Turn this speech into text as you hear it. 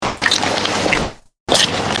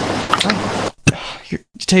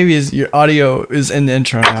Jatavius, your audio is in the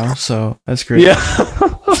intro now, so that's great. Yeah.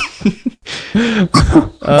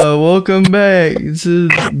 Welcome back to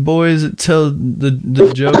Boys That Tell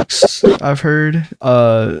the Jokes. I've heard.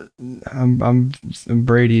 I'm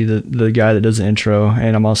Brady, the guy that does the intro,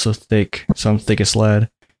 and I'm also thick, so I'm thickest lad.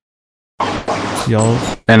 Y'all.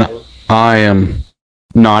 And I am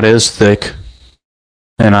not as thick,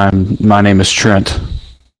 and my name is Trent,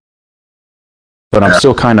 but I'm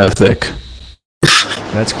still kind of thick.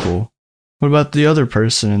 That's cool. What about the other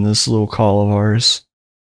person in this little call of ours?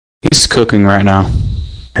 He's cooking right now.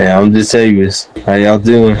 Hey, I'm Jatavius. How y'all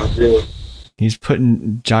doing? He's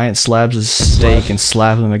putting giant slabs of steak and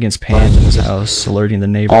slapping them against pans in his house, alerting the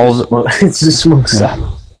neighbors. It's just smoke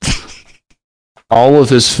stop. All of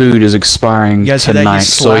his food is expiring You guys hear that? tonight,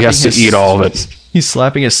 He's so he has to slapping eat all of it. He's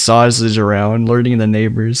slapping his sausage around, alerting the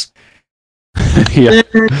neighbors. Yeah.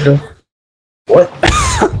 What?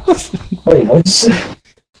 Wait, what'd you say?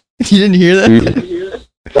 You didn't hear that?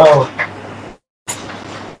 No.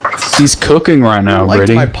 He's cooking right now, Like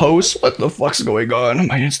Brady. my post. What the fuck's going on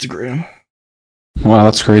my Instagram? Wow,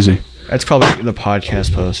 that's crazy. That's probably the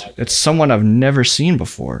podcast post. It's someone I've never seen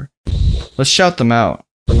before. Let's shout them out.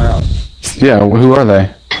 Yeah, who are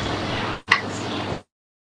they?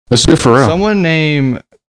 Let's do it for real. Someone named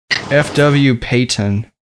FW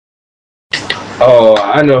Payton. Oh,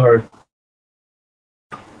 I know her.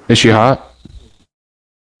 Is she hot?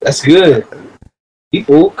 That's good.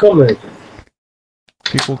 People coming.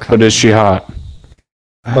 People come. But is she hot?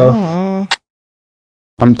 I don't know.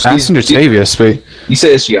 I'm asking Jatavius, but You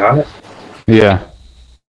said she hot? yeah.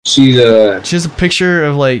 She's She has a picture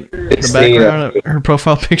of like the background of her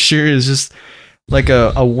profile picture is just like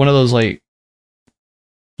a one of those like,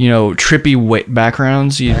 you know, trippy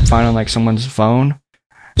backgrounds you find on like someone's phone.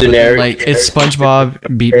 generic. Like it's SpongeBob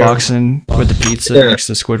beatboxing with the pizza next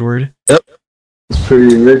to Squidward. It's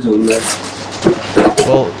pretty original, man.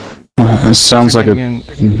 Well, It sounds like a again,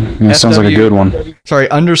 it sounds like a good one. sorry,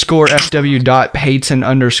 underscore FW dot Payton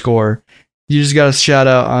underscore. You just got a shout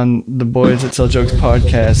out on the Boys That Tell Jokes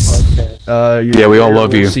podcast. Yeah, we all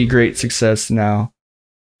love you. See great success now.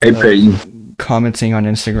 Hey, Peyton. Commenting on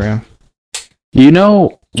Instagram. You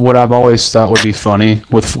know what I've always thought would be funny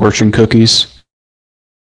with fortune cookies?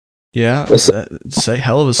 Yeah, it's a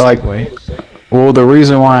hell of a Like- segue. Well, the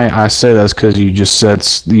reason why I say that is because you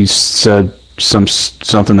said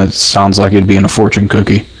something that sounds like it'd be in a fortune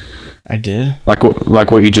cookie. I did.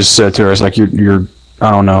 Like what you just said to her. It's like you're I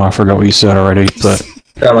don't know. I forgot what you said already, but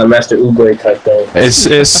Sound like Master Oogway type thing.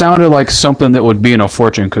 it sounded like something that would be in a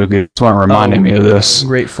fortune cookie. That's why it reminded me of this.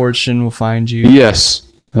 Great fortune will find you.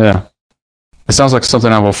 Yes. Yeah. It sounds like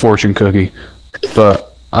something out of a fortune cookie.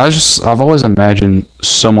 But I've always imagined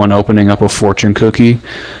someone opening up a fortune cookie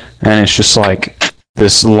and it's just like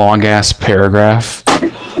this long ass paragraph.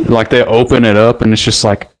 Like they open it up and it's just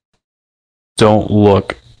like, don't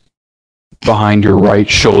look behind your right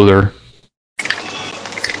shoulder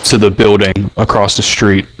to the building across the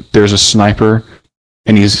street. There's a sniper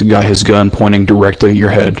and he's got his gun pointing directly at your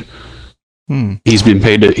head. He's been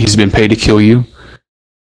paid to kill you.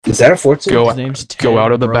 Is that a fortune? His name's Ted Go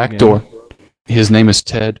out of the back Brogan. door. His name is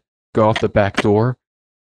Ted. Go out the back door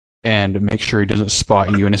and make sure he doesn't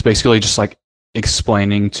spot you. And it's basically just like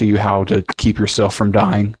explaining to you how to keep yourself from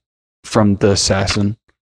dying from the assassin.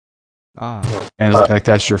 Ah, And it's like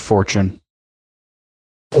that's your fortune.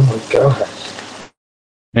 Oh my god.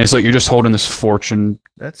 And it's like you're just holding this fortune.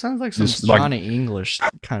 that sounds like some Just like- Johnny English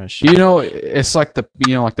kind of shit. You know, it's like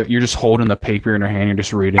you're just holding the paper in your hand, you're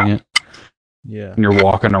just reading it, Yeah. and you're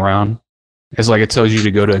walking around. It's like it tells you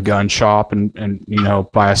to go to a gun shop and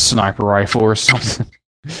buy a sniper rifle or something.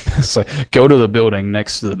 It's like go to the building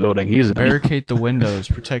next to the building. Barricade the windows.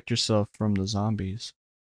 Protect yourself from the zombies.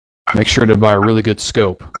 Make sure to buy a really good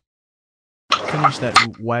scope. Finish that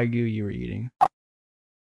Wagyu you were eating.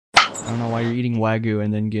 I don't know why you're eating Wagyu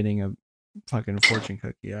and then getting a fucking fortune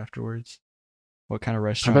cookie afterwards. What kind of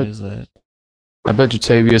restaurant bet- is that? I bet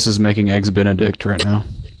Jatavius is making eggs Benedict right now.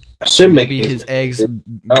 I should make Maybe it. his eggs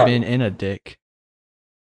been in a dick.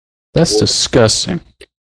 That's disgusting.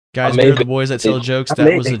 Guys, I we're made the Boys That Tell Jokes. I That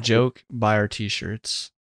made was a it. joke. Buy our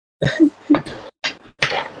t-shirts.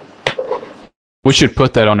 We should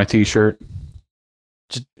put that on a t-shirt.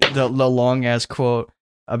 The long ass quote.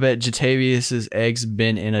 I bet Jatavius's eggs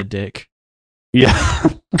been in a dick. Yeah.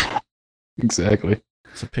 Exactly.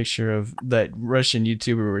 It's a picture of that Russian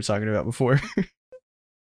YouTuber we were talking about before.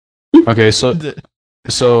 Okay,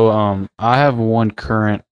 so I have one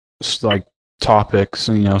current like topic,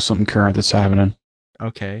 so something current that's happening.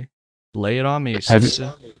 Okay. Lay it on me, Have you-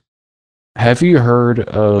 sister. Have you heard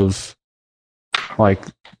of like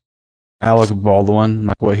Alec Baldwin,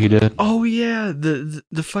 like what he did. Oh yeah,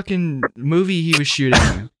 the fucking movie he was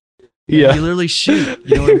shooting. Yeah. He literally shoot.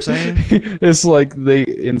 You know what I'm saying? It's like they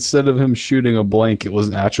instead of him shooting a blank, it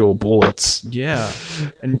was actual bullets. Yeah.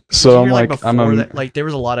 And So I'm you're like, before that, like there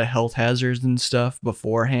was a lot of health hazards and stuff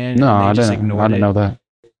beforehand. No, and I they just didn't. ignored I didn't it. know that.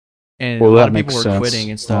 And Well, a lot that of people makes were sense, quitting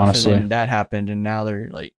and stuff, honestly. and then that happened, and now they're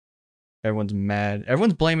like, everyone's mad.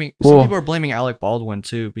 Everyone's blaming. Well- Some people are blaming Alec Baldwin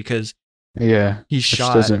too because Yeah, he which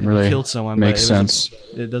shot doesn't and really killed someone. make but sense.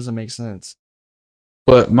 It doesn't make sense.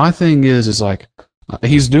 But my thing is like,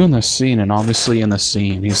 he's doing this scene, and obviously in the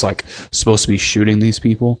scene, he's like supposed to be shooting these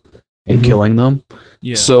people and Mhm. killing them.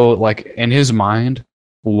 Yeah. So like in his mind,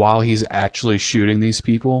 while he's actually shooting these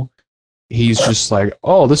people, he's just like,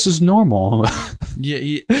 "Oh, this is normal."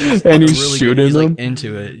 Yeah. And he's shooting he's them. like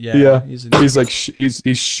into it. Yeah. Yeah. He's He's like he's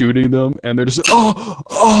shooting them, and they're just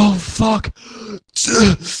oh fuck,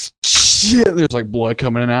 shit. There's like blood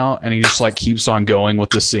coming out, and he just like keeps on going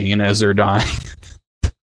with the scene as they're dying.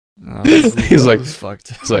 He's like-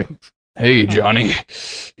 fucked. It's like, hey Johnny,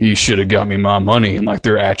 you should have got me my money, and like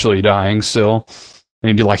they're actually dying still,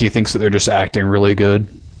 and he thinks that they're just acting really good.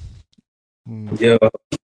 Yeah.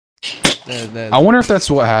 I wonder if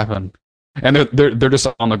that's what happened, and they're just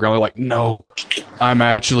on the ground. They're like, no, I'm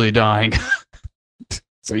actually dying.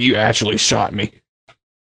 So you actually shot me.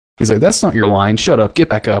 He's like, that's not your line. Shut up. Get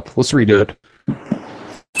back up. Let's redo it.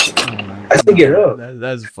 I still get up.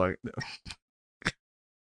 That's fucked.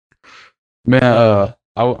 Man,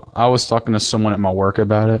 I was talking to someone at my work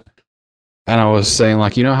about it, and I was saying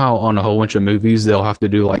like, you know how on a whole bunch of movies they'll have to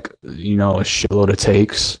do like, you know, a shitload of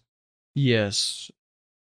takes. Yes.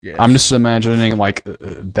 Yes. I'm just imagining like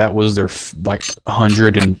that was their like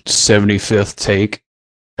 175th take,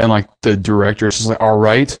 and like the director's just like, all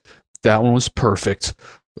right, that one was perfect.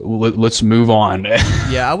 Let's move on.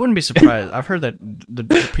 Yeah, I wouldn't be surprised. I've heard that the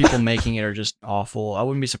people making it are just awful. I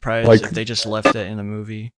wouldn't be surprised Like- if they just left it in the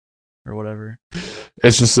movie or whatever.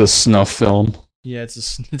 It's just a snuff film. Yeah, it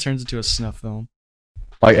turns into a snuff film.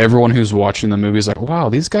 Like everyone who's watching the movie is like, wow,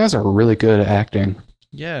 these guys are really good at acting.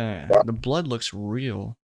 Yeah, the blood looks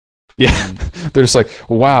real. Yeah, they're just like,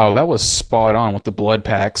 wow, that was spot on with the blood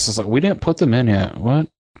packs. It's like, we didn't put them in yet. What?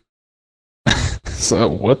 So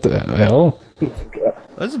what the hell?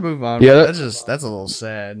 Let's move on. Yeah, that's a little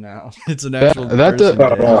sad now. It's an That, actual that person do-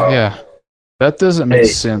 dead. yeah, that doesn't make Hey.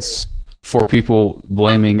 sense for people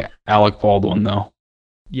blaming Alec Baldwin though,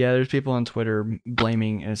 Yeah, there's people on Twitter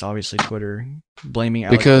blaming, and it's obviously Twitter blaming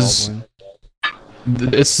Alec Because-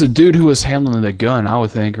 Baldwin. it's the dude who was handling the gun. I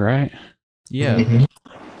would think, right? Yeah, Mhm.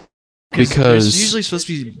 Because- there's usually supposed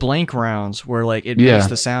to be blank rounds where like it Yeah. makes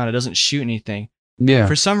the sound, it doesn't shoot anything. Yeah,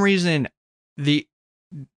 For some reason,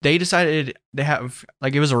 they decided they have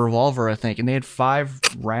like it was a revolver, I think, and they had 5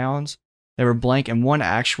 rounds that were blank and 1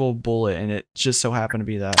 actual bullet, and it just so happened to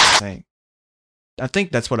be that thing. I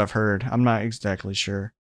think that's what I've heard. I'm not exactly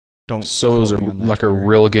sure. Don't. so it was quote me on that, like a Twitter.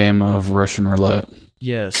 real game of Russian roulette,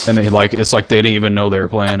 Yes. and it's like they didn't even know they were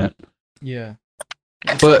playing it. Yeah.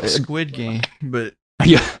 It's But- like Squid Game, but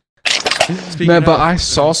Yeah, speaking man. But of, I have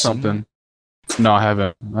saw you seen something. No, I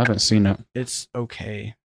haven't. I haven't seen it. it? It's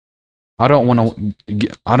okay. I don't want to.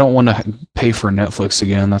 I don't want to pay for Netflix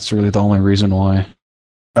again. That's really the only reason why.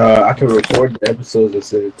 I can record the episodes and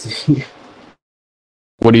send it to you.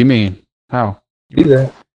 What do you mean? How? Do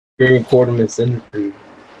that. You can record them and send it to you.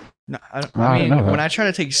 No, I I don't mean, know that. when I try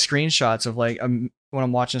to take screenshots of like when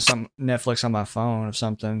I'm watching some Netflix on my phone of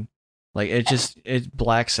something, like it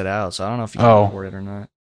blacks it out. So I don't know if you can Oh. record it or not.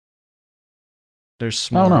 They're I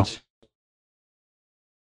smart. don't know.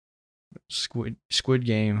 Squid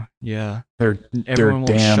Game, yeah. They're Everyone will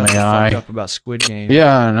damn shut the AI. fuck up about Squid Game.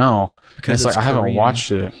 Yeah, I know. because It's like I haven't Korean.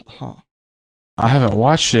 watched it. Huh. I haven't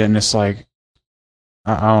watched it, and it's like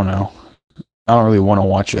I don't know. I don't really want to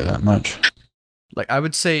watch it that much. Like I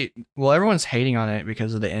would say, well, everyone's hating on it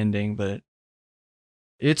because of the ending, but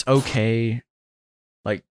it's okay.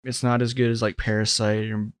 Like it's not as good as like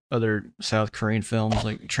Parasite or other South Korean films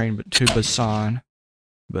like Train to Busan.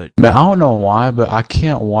 But But I don't know why, but I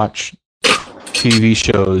can't watch TV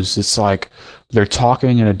shows. It's like they're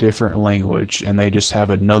talking in a different language, and they just have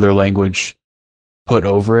another language put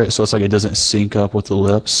over it, so it's like it doesn't sync up with the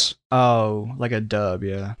lips. oh, like a dub,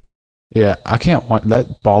 yeah. Yeah, I can't watch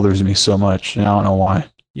that. Bothers me so much, and I don't know why.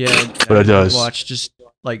 Yeah, But it I does. watch just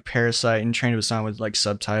like Parasite and Train to Busan with like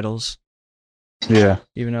subtitles, Yeah,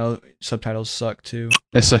 even though subtitles suck too.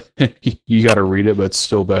 it's like you got to read it, but it's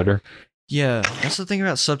still better. Yeah, that's the thing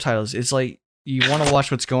about subtitles. It's like you want to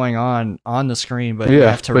watch what's going on the screen, but you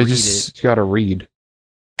Yeah, have to but read you it. just got to read.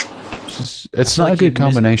 It's feel not like a you'd good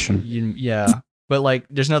miss- combination. Yeah, But like,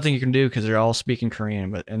 there's nothing you can do because they're all speaking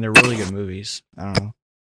Korean, and they're really good movies. I don't know.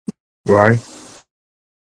 Right.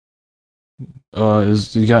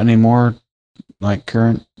 You got any more like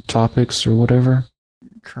current topics or whatever?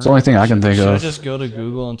 It's the only thing I can think should of. I just go to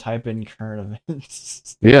Google and type in current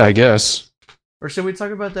events? Yeah, I guess. Or should we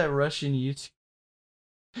talk about that Russian YouTube?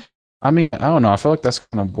 I mean, I don't know. I feel like that's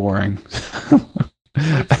kind of boring.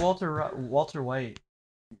 It's Walter White,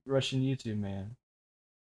 Russian YouTube man.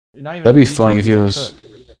 Not even That'd be a YouTuber, funny if he he's a was.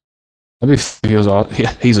 cook. That'd be if he was.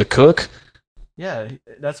 Yeah, he's a cook. Yeah,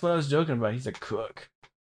 that's what I was joking about. He's a cook.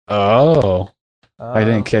 Oh, I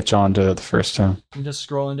didn't Uh, catch on to it the first time. I'm just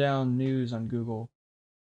scrolling down news on Google.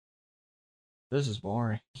 This is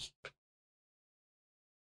boring.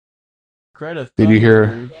 Greta Did you hear-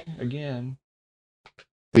 Thunberg again?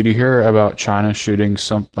 Did you hear about China shooting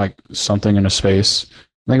something into space?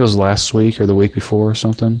 I think it was last week or the week before or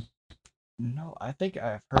something. No, I think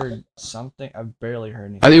I've heard something. I've barely heard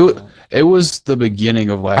anything. I think about It was the beginning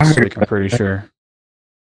of last week. I'm pretty sure.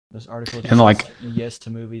 this article. and, like- says, yes to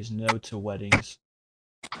movies, no to weddings.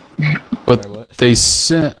 But Sorry, what? they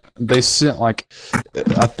sent like,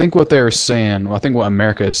 I think what they were saying. Well, I think what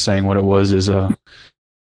America is saying, what it was is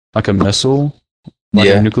like a missile, like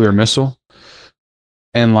a nuclear missile.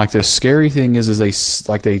 And like the scary thing is they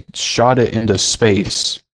shot it into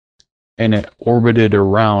space, and it orbited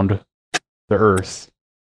around the Earth,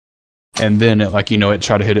 and then it it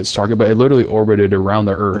tried to hit its target, but it literally orbited around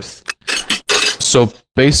the Earth. So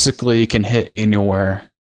basically, it can hit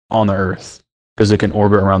anywhere on the Earth because it can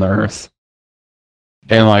orbit around the Earth.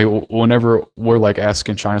 And like whenever we're like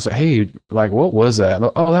asking China, it's like, hey, like what was that?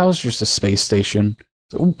 Oh, that was just a space station.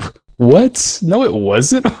 What? No, it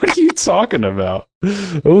wasn't. What are you talking about?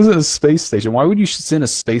 It wasn't a space station. Why would you send a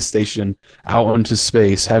space station out into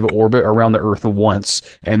space, have it orbit around the Earth once,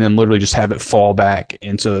 and then literally just have it fall back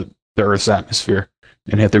into the Earth's atmosphere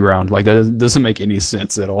and hit the ground? Like that doesn't make any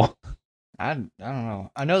sense at all. I don't know.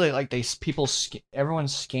 I know everyone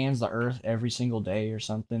scans the Earth every single day or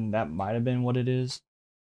something. That might have been what it is.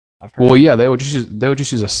 I've heard Well, yeah, they would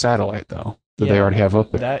just use a satellite though that they Yeah, already have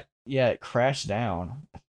up there. it crashed down.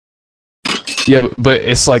 Yeah, but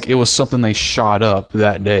it's like it was something they shot up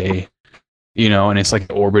that day, and it's like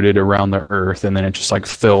orbited around the Earth, and then it just like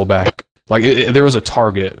fell back. Like there was a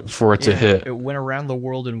target for it to hit. It went around the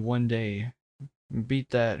world in one day.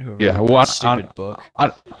 Beat that. Whoever Yeah, wrote well, that stupid book.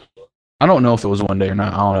 I don't know if it was one day or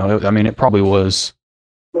not. I don't know. I mean, it probably was.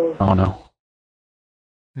 I don't know.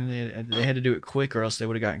 They had to do it quick, or else they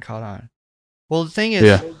would have gotten caught on. Well, the thing is,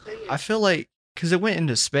 Yeah. I feel like because it went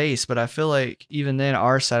into space, but I feel like even then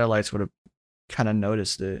our satellites would have kind of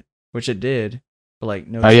noticed it, which it did. But like,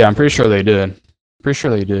 no. Yeah, I'm pretty sure they did. Pretty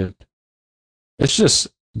sure they did. It's just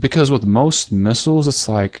because with most missiles, it's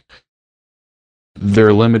like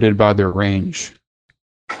they're limited by their range.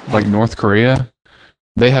 Like North Korea,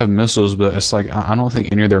 they have missiles, but it's like I don't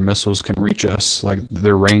think any of their missiles can reach us. Like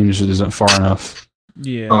their range isn't far enough.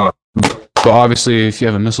 Yeah. But obviously, if you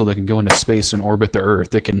have a missile that can go into space and orbit the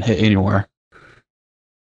Earth, it can hit anywhere,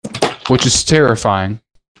 which is terrifying.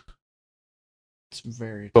 It's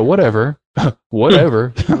very. But whatever, whatever.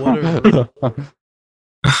 Whatever.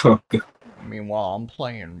 Meanwhile, I'm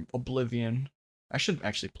playing Oblivion. I should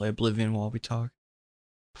actually play Oblivion while we talk.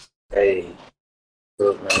 Hey.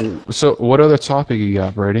 Look, man. So, what other topic you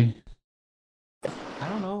got, Brady? I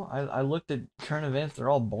don't know. I looked at current events. They're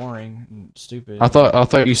all boring and stupid. I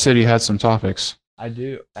thought you said you had some topics. I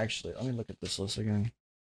do actually. Let me look at this list again.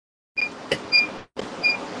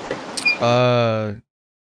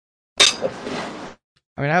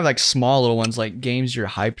 I mean, I have like small little ones, like games you're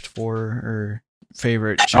hyped for or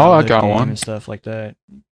favorite I childhood got game one. and stuff like that.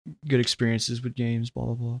 Good experiences with games, blah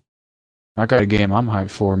blah blah. I got a game I'm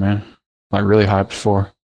hyped for, man. Like really hyped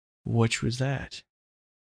for. Which was that?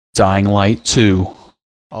 Dying Light 2.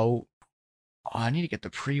 Oh, I need to get the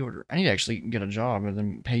pre-order. I need to actually get a job and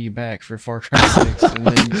then pay you back for Far Cry 6. And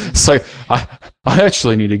then It's like I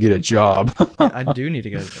actually need to get a job. I do need to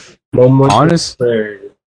get a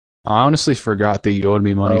job. I honestly forgot that you owed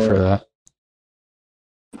me money for that.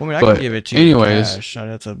 I mean, I But can give it to you. anyways- Cash. I'd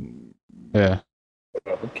have to. Yeah. I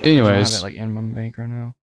don't have Anyways, it like in my bank right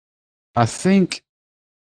now. I think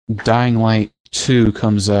Dying Light 2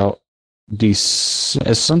 comes out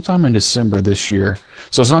sometime in December this year.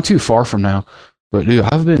 So it's not too far from now. But dude,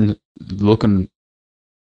 I've been looking,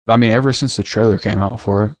 I mean, ever since the trailer came out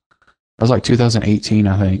for it. That was like 2018,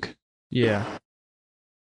 I think. Yeah.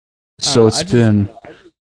 So it's I just- been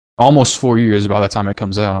almost 4 years by the time it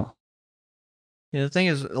comes out. Yeah, the thing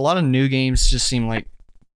is, a lot of new games just seem like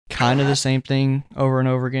kind of the same thing over and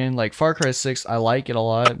over again. Like Far Cry 6, I like it a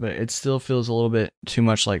lot, but it still feels a little bit too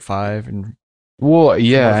much like 5 and Well,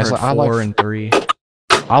 yeah, I've it's heard like, 4 and 3.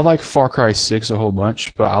 I like Far Cry 6 a whole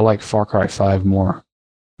bunch, but I like Far Cry 5 more.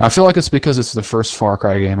 I feel like it's because it's the first Far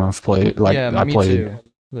Cry game I've played. Like Yeah, I me played, too.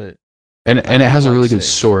 But and I it do has a like really good 6.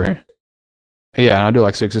 story. Yeah, I do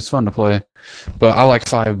like 6. It's fun to play, but I like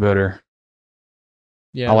 5 better.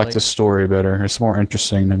 Yeah, I like the story better. It's more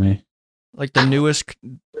interesting to me. like the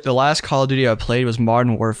last Call of Duty I played was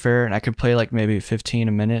Modern Warfare, and I could play like maybe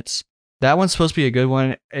 15 minutes. That one's supposed to be a good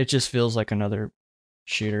one. It just feels like another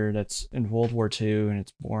shooter that's in World War II, and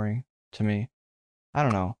it's boring to me. I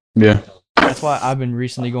don't know. Yeah. That's why I've been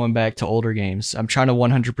recently going back to older games. I'm trying to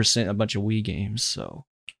 100% a bunch of Wii games, so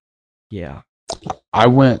yeah. I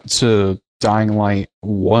went to Dying Light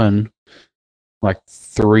 1 like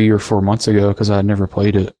 3 or 4 months ago because I had never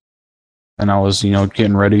played it. And I was,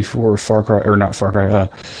 getting ready for Dying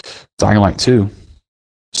Light 2.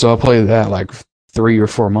 So I played that like 3 or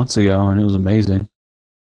 4 months ago, and it was amazing.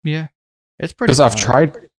 Yeah, it's pretty. Because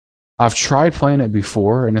I've tried playing it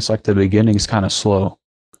before, and it's like the beginning's kind of slow.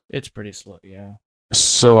 It's pretty slow, yeah.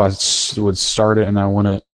 So I would start it, and I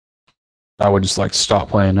would just like stop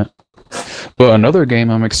playing it. But another game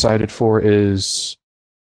I'm excited for is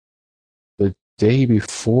The Day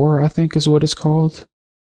Before, I think is what it's called.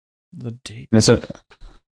 The date. And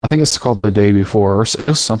I think it's called The Day Before, or it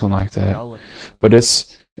was something like that. I'll look. But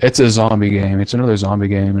it's a zombie game. It's another zombie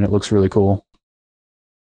game, and it looks really cool.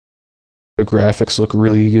 The graphics look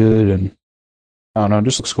really good, and I don't know, it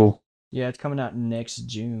just looks cool. Yeah, it's coming out next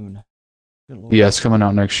June. Good Lord. Yeah, it's coming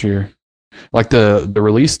out next year. Like the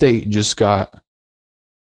release date just got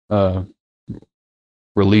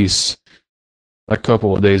released a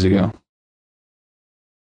couple of days ago.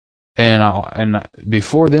 And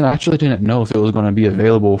before then, I actually didn't know if it was going to be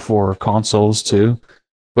available for consoles too.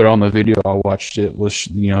 But on the video I watched, it was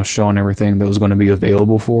showing everything that was going to be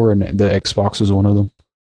available for, and the Xbox was one of them.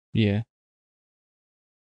 Yeah.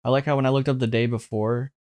 I like how when I looked up The Day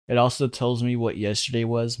Before, it also tells me what yesterday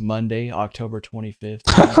was, Monday, October 25th.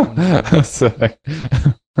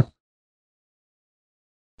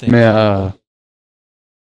 2022. Man,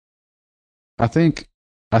 I think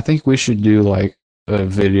we should do like a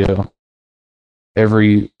video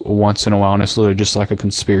every once in a while, and it's literally just like a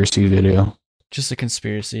conspiracy video. Just a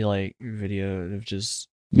conspiracy like video of just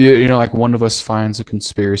like one of us finds a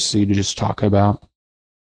conspiracy to just talk about.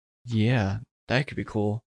 Yeah, that could be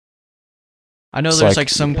cool. I know It's there's like- like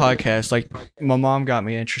some podcasts, like my mom got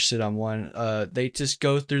me interested on one. They just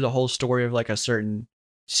go through the whole story of like a certain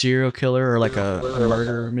serial killer or like a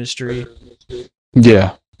murder mystery,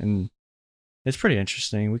 Yeah. and it's pretty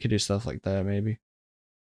interesting. We could do stuff like that maybe.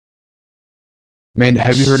 Man,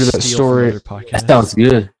 have you heard of that Steal from story? other podcasts. That sounds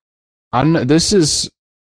good. I know this is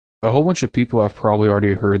a whole bunch of people have probably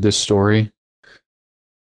already heard this story.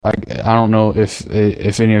 I don't know if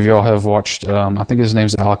any of y'all have watched. I think his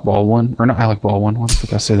name's Alec Baldwin, or not Alec Baldwin. What the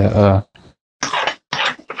fuck I say that?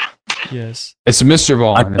 Yes. It's Mr.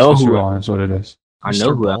 Baldwin. I know It's Mr. who- Baldwin is what it is. I Mr.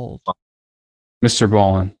 know who Bald. Mr.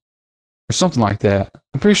 Baldwin, or something like that.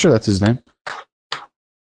 I'm pretty sure that's his name.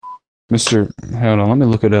 Mr. Hold on, let me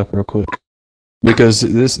look it up real quick. Because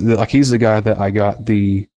he's the guy that I got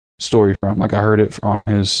the story from. Like I heard it from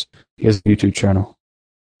his YouTube channel.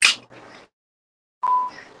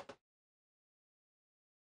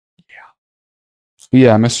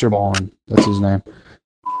 Yeah, Mr. Baldwin. That's his name.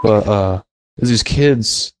 But there's these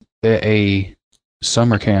kids at a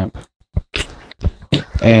summer camp,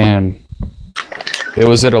 and it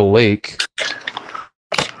was at a lake,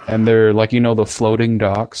 and they're like, the floating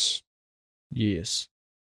docks. Yes.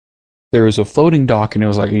 There was a floating dock, and it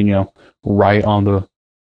was like, right on the,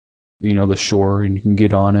 the shore, and you can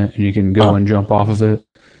get on it, and you can go and jump off of it.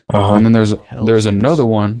 And then there's Hell there's yes. another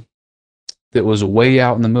one that was way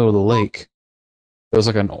out in the middle of the lake. It was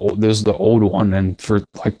like there's the old one, and for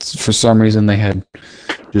some reason they had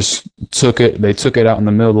just took it out in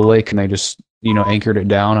the middle of the lake, and they just anchored it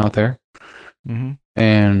down out there. Mm-hmm.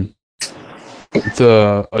 And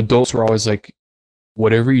the adults were always like,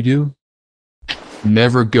 whatever you do,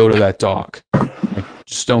 never go to that dock. Like,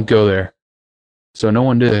 just don't go there. So no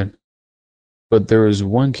one did. But there was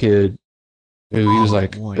one kid who he was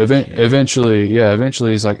like, eventually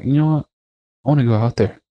he's like, you know what? I want to go out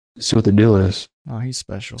there, see what the deal is. Oh, he's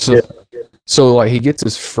special. So like he gets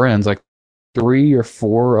his friends, like 3 or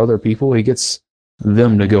 4 other people, he gets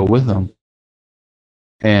them to go with him.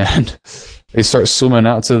 And they start swimming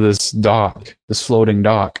out to this dock, this floating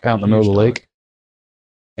dock out in the middle of the lake.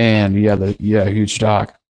 And huge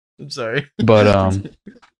dock. I'm sorry. But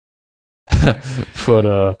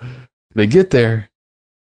they get there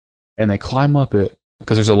and they climb up it,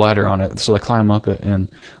 because there's a ladder on it. So they climb up it,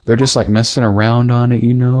 and they're just like messing around on it,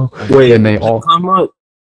 Wait, And they all climb up?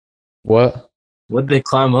 what? What they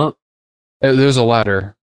climb up? There's a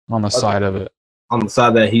ladder on the side of it. On the side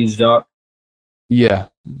of that huge dock? Yeah.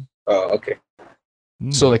 Oh, okay.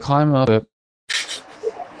 So they climb up it,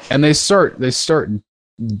 and they start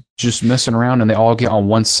just messing around, and they all get on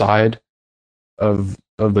one side of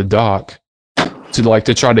the dock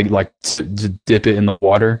to try to dip it in the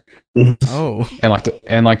water. Oh. And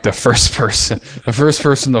the first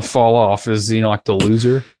person to fall off is like the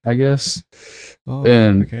loser, I guess. Oh,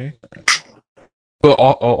 And okay. but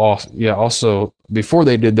also before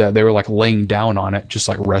they did that, they were like laying down on it, just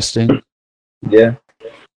like resting. Yeah.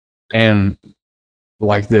 And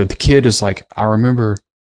like the kid is like, I remember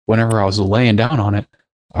whenever I was laying down on it,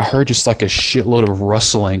 I heard just like a shitload of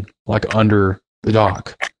rustling, like under the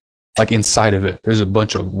dock, like inside of it. There's a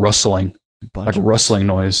bunch of rustling, rustling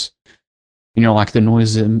noise. Like the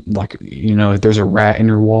noise in, like, if there's a rat in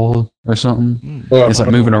your wall or something. It's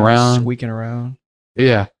like moving around, squeaking around.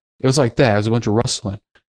 Yeah, it was like that. It was a bunch of rustling.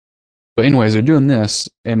 But anyways, they're doing this,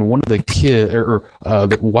 and one of the kids,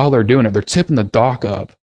 while they're doing it, they're tipping the dock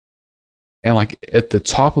up. And like at the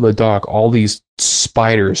top of the dock, all these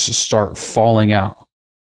spiders start falling out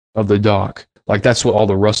of the dock. Like that's what all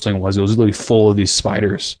the rustling was. It was literally full of these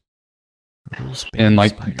spiders. And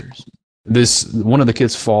like one of the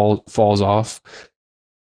kids falls off,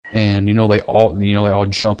 and they all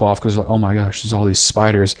jump off because like, oh my gosh, there's all these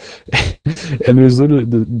spiders. And there's literally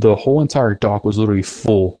the whole entire dock was literally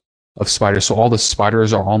full of spiders. So all the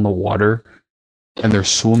spiders are on the water and they're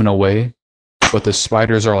swimming away. But the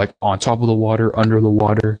spiders are like on top of the water, under the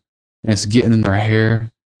water, and it's getting in their hair.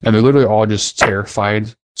 And they're literally all just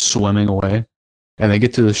terrified, swimming away. And they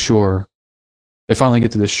get to the shore. They finally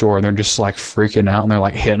get to the shore, and they're just like freaking out, and they're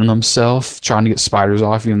like hitting themselves, trying to get spiders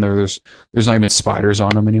off, even though there's not even spiders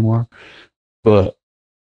on them anymore. But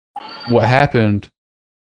what happened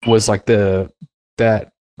was like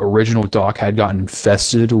that original dock had gotten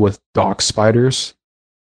infested with dock spiders.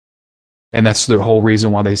 And that's the whole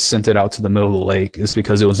reason why they sent it out to the middle of the lake, is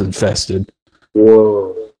because it was infested.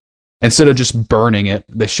 Whoa. Instead of just burning it,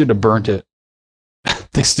 they should have burnt it.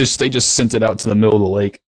 They just sent it out to the middle of the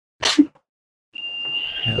lake.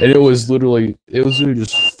 And it was literally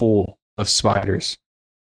just full of spiders.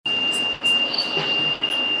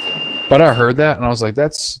 But I heard that and I was like,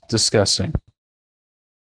 that's disgusting.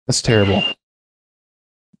 That's terrible.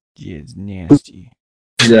 Yeah, it's nasty.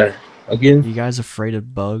 Yeah. Again? You guys afraid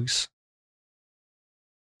of bugs?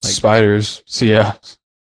 Like, spiders. So yeah.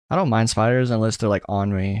 I don't mind spiders unless they're like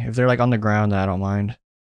on me. If they're like on the ground, I don't mind.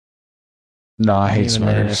 No, I hate Even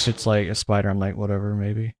then, spiders. if it's like a spider, I'm like, whatever,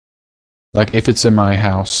 maybe. Like if it's in my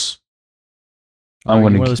house, I'm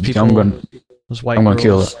One of gonna those people, those white I'm gonna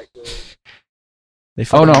kill girls. it. They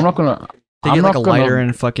Oh no, fucking- I'm not gonna. They I'm get like not a gonna- lighter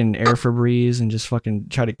and fucking air Febreze and just fucking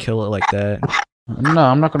try to kill it like that. No,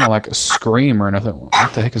 I'm not gonna like scream or anything.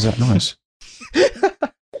 What the heck is that noise?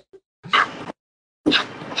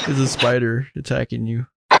 There's a spider attacking you.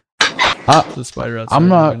 There's a spider outside I'm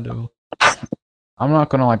not- the window. I'm not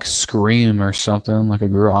gonna like scream or something like a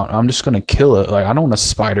girl. I'm just gonna kill it. Like I don't want a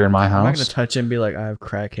spider in my I'm not gonna house. touch it and be like, I have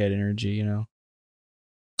crackhead energy, you know?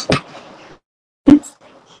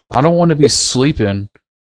 I don't want to be sleeping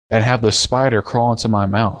and have the spider crawl into my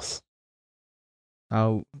mouth.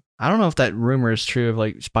 Oh, I don't know if that rumor is true of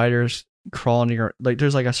like spiders crawl into your, like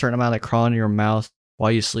there's like a certain amount that crawl into your mouth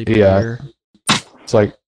while you sleep. Yeah. Here.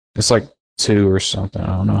 It's like 2 or something.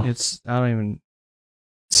 I don't know. I don't even.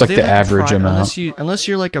 It's like they the have to average pry- amount. Unless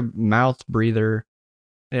you're like a mouth breather,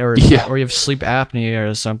 or Yeah. or you have sleep apnea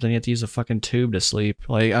or something, you have to use a fucking tube to sleep.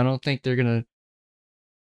 Like I don't think they're gonna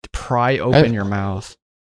pry open your mouth.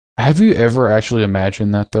 Have you ever actually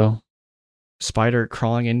imagined that though? Spider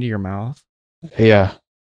crawling into your mouth. Yeah.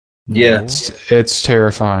 Yeah. No. It's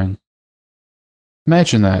terrifying.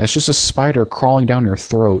 Imagine that. It's just a spider crawling down your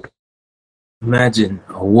throat. Imagine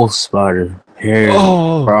a wolf spider. Hair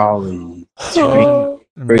Oh. crawling.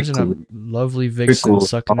 Imagine a Prickly. lovely vixen Prickle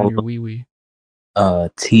sucking on all your wee wee.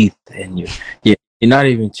 Teeth and you're not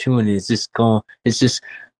even chewing it. It's just going. It's just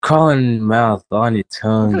crawling in your mouth on your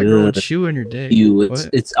tongue. What girl Ugh. chewing your dick? It's What?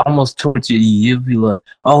 it's almost towards you. You'll be like,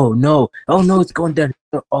 oh no, it's going down.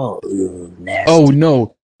 Oh, ew, nasty.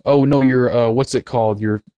 Oh no, you're what's it called?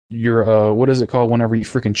 You're what is it called whenever you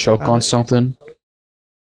freaking choke on something?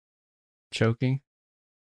 Choking.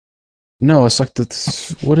 No, it's like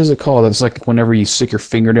what is it called? It's like whenever you stick your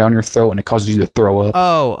finger down your throat and it causes you to throw up.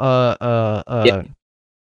 Oh, Yeah.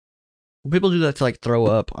 people do that to like throw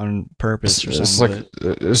up on purpose or It's something.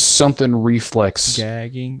 like something reflex.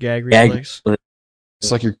 Gag Gag. reflex.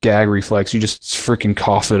 It's like your gag reflex. You just freaking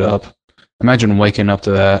cough it up. Imagine waking up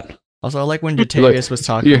to that. Also, I like when Jatavius was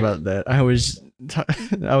talking about that. I was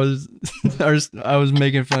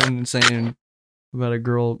making fun and saying about a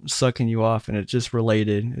girl sucking you off, and it just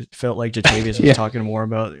related. It felt like Jatavius was talking more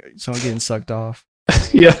about someone getting sucked off.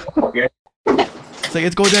 Yeah. It's like,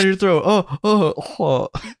 it's going down your throat. Oh.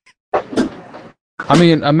 I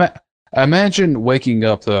mean, imagine waking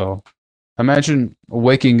up, though. Imagine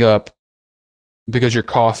waking up because you're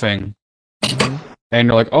coughing. And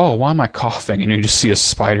you're like, oh, why am I coughing? And you just see a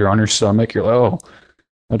spider on your stomach. You're like, oh,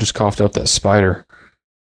 I just coughed out that spider.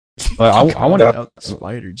 Like, I want out the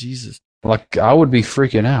spider, Jesus. Like, I would be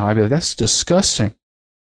freaking out. I'd be like, that's disgusting.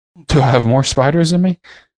 Do I have more spiders in me?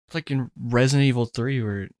 It's like in Resident Evil 3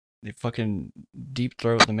 where they fucking deep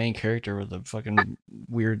throat the main character with a fucking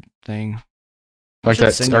weird thing. Like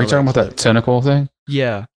that? Are you talking about that tentacle thing?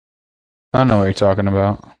 Yeah. I know what you're talking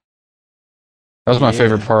about. That was my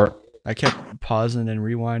favorite part. I kept pausing and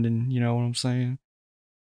rewinding, you know what I'm saying?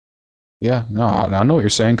 Yeah, no, I know what you're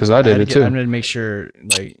saying because I did it too. I'm gonna make sure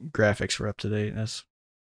like graphics were up to date. That's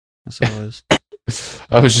all it was.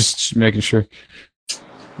 I was just making sure.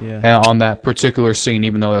 Yeah. And on that particular scene,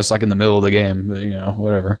 even though it's like in the middle of the game, but, you know,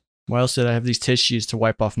 whatever. Why else did I have these tissues to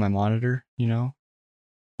wipe off my monitor? You know.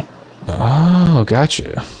 Oh,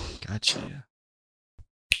 gotcha.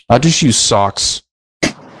 I just use socks.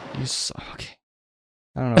 Okay.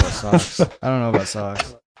 I don't know about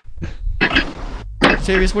socks.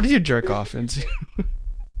 Tavius, what did you jerk off into?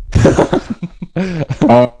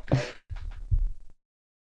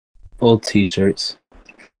 Old t-shirts.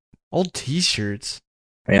 Old t-shirts?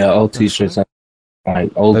 Yeah, old t-shirts.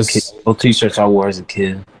 Like old t-shirts I wore as a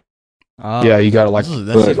kid. Yeah, you got to like,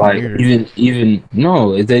 but like even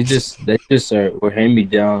no, they just were hand me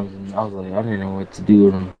downs, and I was like, I didn't know what to do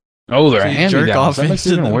with them. Oh, they're hand me downs. That makes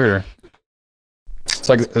it even weirder. It's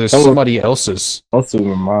like there's somebody else's. Most of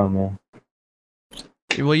them are mine, man.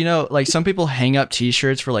 Well, you know, like some people hang up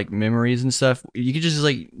T-shirts for like memories and stuff. You could just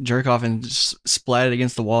like jerk off and just splat it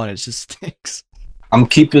against the wall, and it just stinks. I'm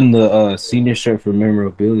keeping the senior shirt for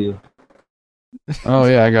memorabilia. Oh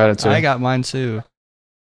yeah, I got it too. I got mine too.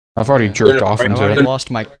 I've already jerked off into it. I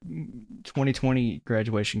lost my 2020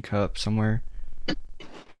 graduation cup somewhere.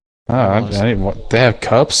 Oh, they have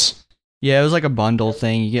cups? Yeah, it was like a bundle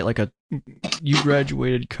thing. You get like you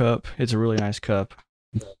graduated cup. It's a really nice cup.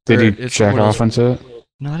 Did you jack off into it?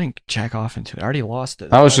 No, I didn't jack off into it. I already lost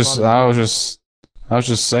it. I was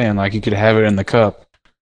just saying, like, you could have it in the cup.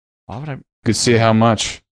 Why would I? You could see how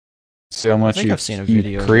much. I think I've seen a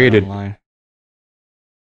video created. Online.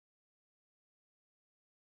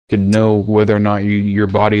 You could know whether or not your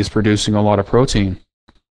body is producing a lot of protein.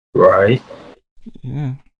 Right.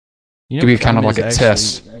 Yeah. You know, could be kind of like a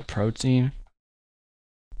test. Protein.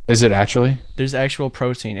 Is it actually? There's actual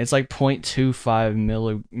protein. It's like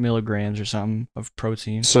 0.25 milligrams or something of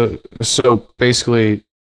protein. So basically,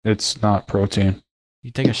 it's not protein.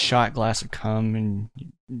 You take a shot glass of cum and you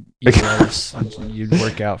eat lettuce and you'd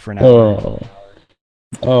work out for an hour.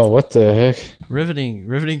 Oh, what the heck?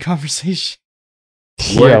 Riveting conversation.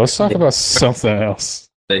 Yeah, let's talk about something else.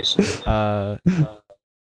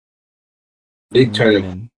 Big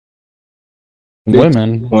tournament.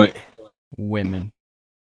 Women.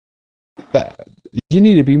 You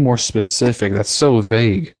need to be more specific. That's so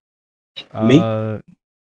vague.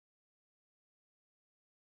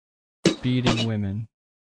 Beating women.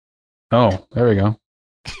 Oh, there we go.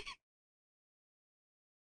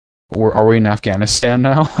 Are we in Afghanistan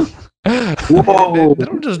now? Whoa! They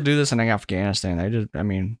don't just do this in Afghanistan. They just,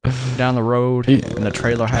 down the road in the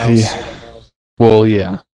trailer house. Yeah. Well,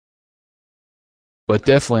 yeah. But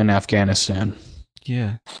definitely in Afghanistan.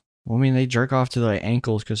 Yeah. Well, they jerk off to their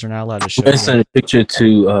ankles because they're not allowed to show. I'm gonna send a picture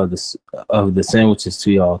to of the sandwiches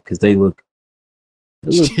to y'all because they look.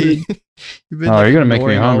 You're gonna make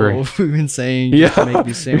me hungry. We've been saying, yeah, make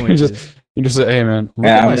these sandwiches. You just say, "Hey, man, look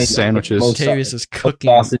at my sandwiches." Tavius is cooking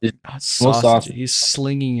sausage. He's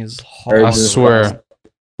slinging his heart. I swear.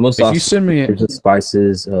 Most if you send me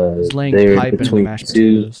spices, they're between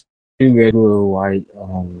two regular white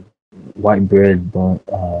bread bun,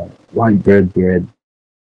 white bread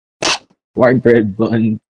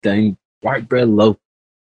loaf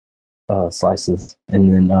slices,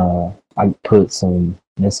 and then I put some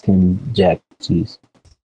Mexican Jack cheese.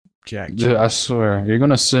 Dude, I swear, you're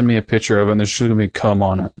gonna send me a picture of it, and there's just gonna be cum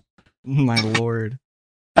on it. My lord!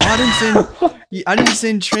 I didn't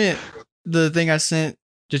send Trent the thing I sent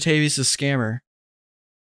Jatavius' scammer.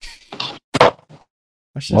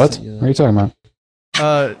 What are you talking about?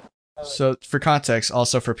 So for context,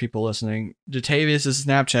 also for people listening, Jatavius'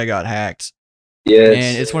 Snapchat got hacked. Yes.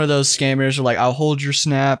 And it's one of those scammers where like, I'll hold your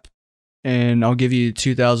Snap and I'll give you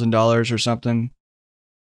 $2,000 or something.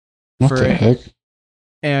 What the heck?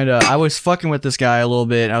 And I was fucking with this guy a little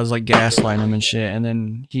bit. I was like gaslighting him and shit. And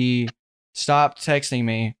then he stopped texting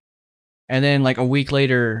me. And then like a week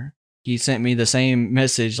later, he sent me the same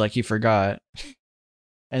message like he forgot.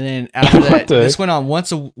 And then after that, this went on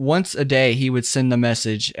once a day. He would send the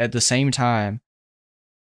message at the same time.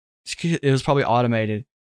 It was probably automated.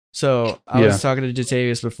 So I was talking to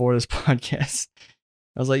Jatavius before this podcast.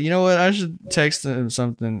 I was like, you know what? I should text him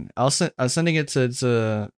something. I'm sending it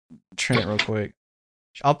to Trent real quick.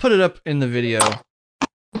 I'll put it up in the video.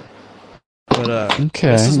 But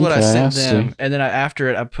this is what I sent them, and then after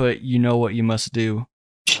it, I put, you know what you must do,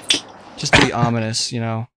 just to be ominous, you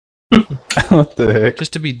know. What the heck?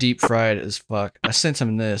 Just to be deep fried as fuck. I sent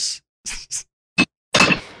him this.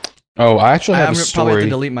 Oh, I actually have a story. I'm probably have to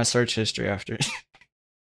delete my search history after.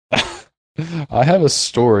 I have a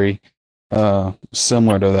story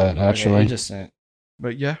similar to that, actually. Okay, you just sent.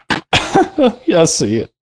 But yeah. Yeah, I see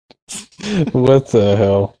it. What the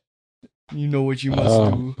hell? You know what you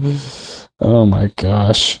must do. Oh my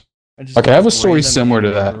gosh. Okay, I have a story similar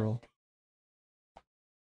to that.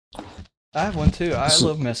 I have one too. I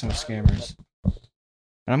love messing with scammers.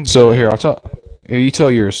 So here, I'll tell. You tell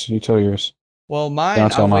yours. You tell yours. Well, mine,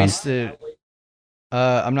 I wasted.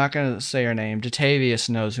 I'm not gonna say her name. Jatavius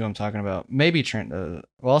knows who I'm talking about. Maybe Trent does.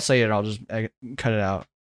 Well, I'll say it. I'll just cut it out.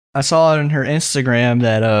 I saw on her Instagram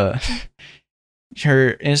that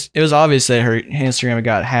it was obvious that her Instagram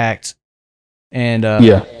got hacked, and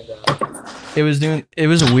it was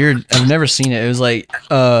a weird. I've never seen it. It was like,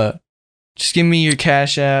 just give me your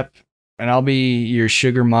Cash App, and I'll be your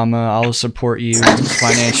sugar mama. I'll support you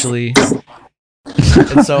financially.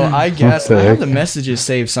 And so I guess I have the messages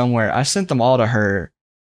saved somewhere. I sent them all to her.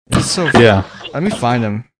 It's so Let me find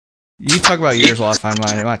them. You talk about yours while I find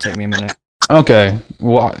mine. It might take me a minute. Okay.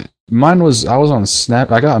 Well, mine was I was on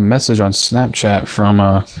Snap. I got a message on Snapchat from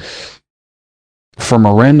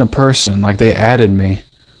a random person. Like they added me,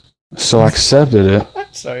 so I accepted it.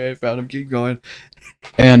 Sorry, I found him. Keep going.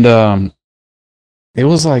 And it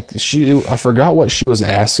was like I forgot what she was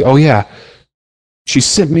asking. Oh yeah, she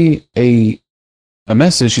sent me a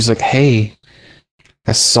message. She's like, "Hey,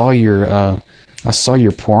 I saw your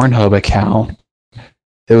Pornhub account.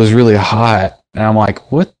 It was really hot." And I'm like,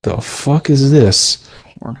 "What the fuck is this?"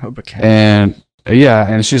 Pornhub account. And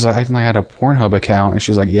and she's like, "I think I had a Pornhub account." And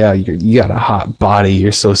she's like, "Yeah, you got a hot body.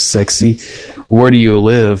 You're so sexy. Where do you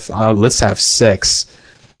live? Let's have sex."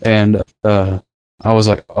 And I was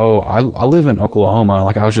like, "Oh, I live in Oklahoma."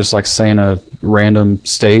 Like I was just like saying a random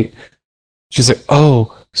state. She's like,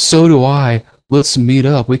 "Oh, so do I. Let's meet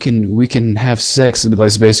up. We can have sex."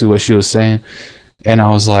 That's basically what she was saying. And I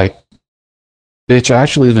was like, "Bitch, I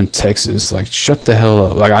actually live in Texas. Like, shut the hell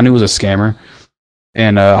up." Like I knew it was a scammer,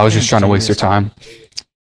 and I was just trying to waste her time.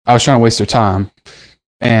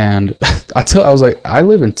 And I was like, "I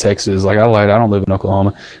live in Texas." Like I lied, I don't live in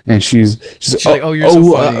Oklahoma. And she's like, "Oh, you're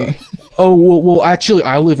so funny." Well, actually,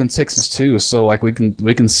 I live in Texas too, so like we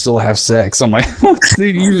can still have sex. I'm like,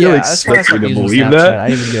 dude, you really expect me to believe Snapchat. that?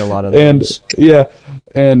 I even get a lot of those.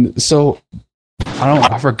 And so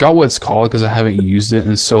I forgot what it's called because I haven't used it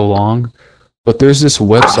in so long. But there's this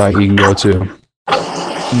website you can go to,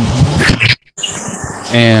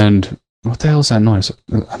 and what the hell is that noise?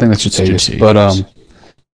 I think that's Jatavius. But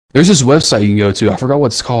there's this website you can go to. I forgot what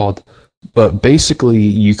it's called. But basically,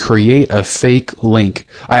 you create a fake link.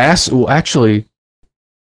 I said I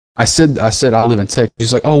live in Texas.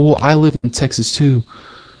 He's like, "Oh, well, I live in Texas too."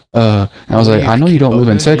 And I was like, "I know you don't live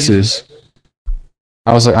in Texas."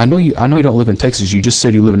 I was like, "I know you don't live in Texas. You just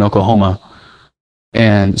said you live in Oklahoma."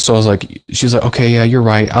 And so I was like, she's like, "Okay, yeah, you're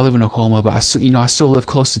right. I live in Oklahoma, but I still live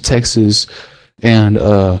close to Texas." And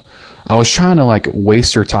I was trying to like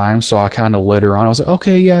waste her time, so I kind of led her on. I was like,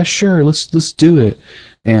 "Okay, yeah, sure, let's do it."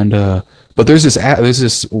 And but there's this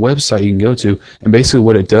website you can go to, and basically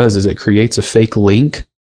what it does is it creates a fake link,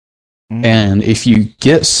 and if you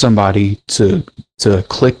get somebody to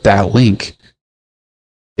click that link,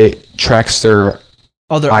 it tracks their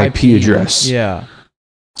IP address. Yeah.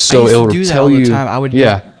 So it'll do that tell all the you. time. I would.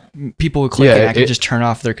 People would click it. I could just turn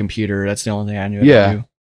off their computer. That's the only thing I knew. How to do.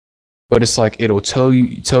 But it's like it'll tell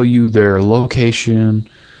you their location,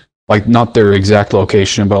 like not their exact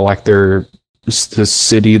location, but like the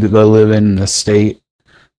city that they live in, the state,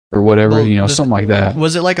 or whatever, something like that.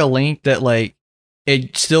 Was it like a link that like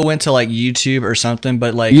it still went to like YouTube or something,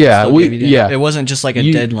 but like it wasn't just like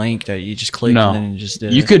a dead link that you just clicked and then it just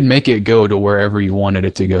did. You could make it go to wherever you wanted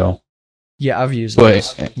it to go. Yeah, I've used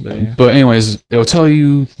But anyways, it'll tell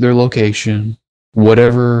you their location,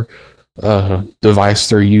 whatever device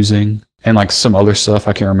they're using, and like some other stuff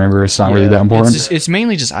I can't remember. It's not really that important. It's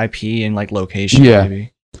mainly just IP and like location. Yeah.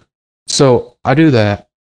 Maybe. So I do that.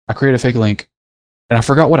 I create a fake link, and I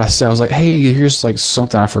forgot what I said. I was like, "Hey, here's like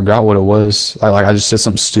something." I forgot what it was. I just said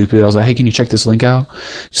something stupid. I was like, "Hey, can you check this link out?"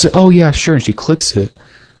 She said, "Oh yeah, sure." And she clicks it,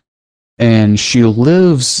 and she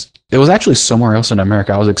lives. It was actually somewhere else in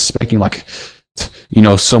America. I was expecting like,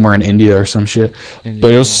 somewhere in India or some shit,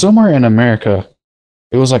 but it was somewhere in America.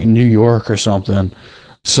 It was like New York or something.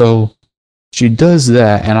 So she does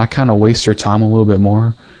that, and I kind of waste her time a little bit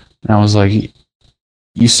more. And I was like,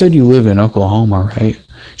 "You said you live in Oklahoma, right?"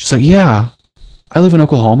 She's like, "Yeah, I live in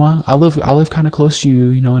Oklahoma. I live kind of close to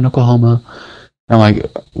you, in Oklahoma." And I'm like,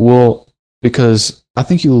 "Well, because I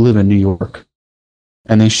think you live in New York."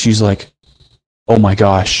 And then she's like, "Oh my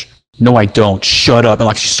gosh, no, I don't. Shut up!" And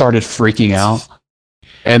like she started freaking out.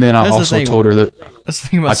 And then I also told her that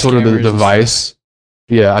I told her the device.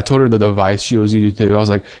 Yeah, I told her the device she was using too. I was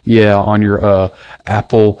like, "Yeah, on your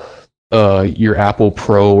Apple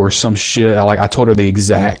Pro or some shit." I told her the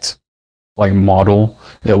exact like model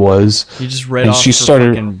it was. You just read and off she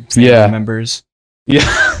started family members.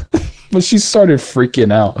 Yeah. But she started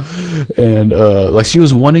freaking out. And like she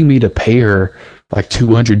was wanting me to pay her like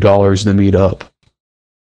 $200 to meet up.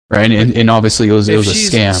 Right? And obviously it was a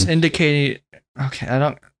scam. Indicating okay, I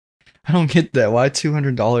don't get that. Why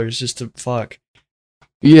 $200 just to fuck?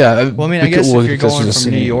 Yeah. Well, I mean, I guess if you're going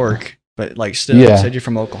from New York, but like still, you said you're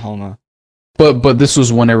from Oklahoma. But this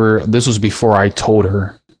was before I told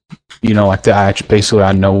her, like that. Basically,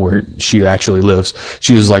 I know where she actually lives.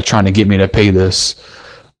 She was like trying to get me to pay this,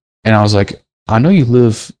 and I was like, "I know you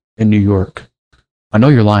live in New York. I know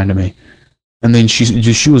you're lying to me." And then she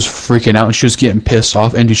was freaking out and she was getting pissed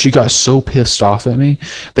off. And she got so pissed off at me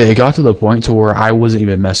that it got to the point to where I wasn't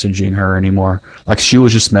even messaging her anymore. Like she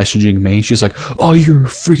was just messaging me. She's like, "Oh, you're a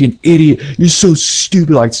freaking idiot. You're so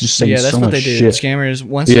stupid." Like just saying so much shit. Yeah, that's what they do. Scammers,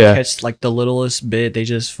 once they catch like the littlest bit, they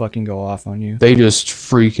just fucking go off on you. They just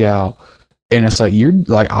freak out. And it's like, you're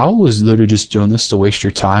like, I was literally just doing this to waste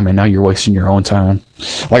your time. And now you're wasting your own time.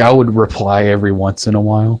 Like I would reply every once in a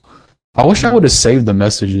while. I wish I would have saved the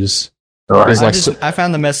messages. I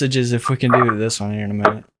found the messages if we can do this one here in a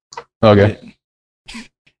minute. Okay.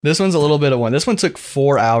 This one's a little bit of one. This one took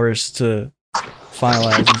 4 hours to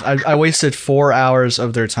finalize. I wasted 4 hours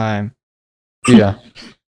of their time. Yeah.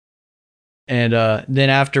 And then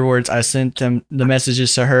afterwards, I sent them the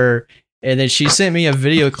messages to her, and then she sent me a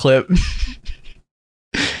video clip.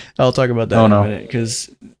 I'll talk about that in a minute because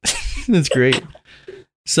that's great.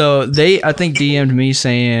 So I think DM'd me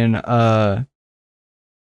saying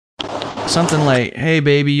something like, "Hey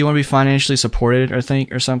baby, you want to be financially supported?"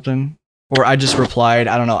 or something. Or I just replied.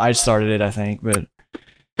 I don't know. I started it, I think, but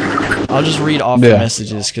I'll just read off the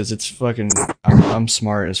messages because it's fucking. I'm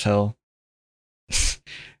smart as hell.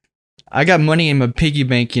 "I got money in my piggy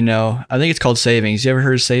bank, I think it's called savings. You ever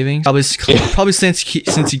heard of savings? Probably since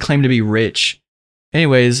he claimed to be rich.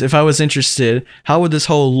 Anyways, if I was interested, how would this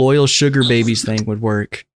whole loyal sugar babies thing would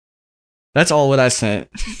work?" That's all what I sent.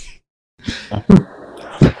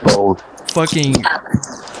 Old. Fucking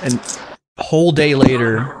a whole day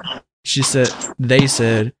later, they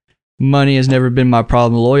said, "Money has never been my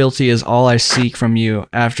problem. Loyalty is all I seek from you.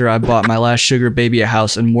 After I bought my last sugar baby a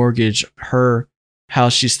house and mortgaged her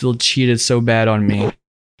house, she still cheated so bad on me."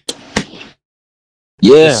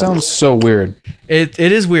 Yeah. It sounds so weird. It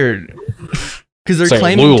is weird. Because they're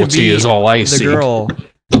claiming to be is all I the girl.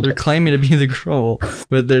 They're claiming to be the girl,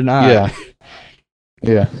 but they're not. Yeah.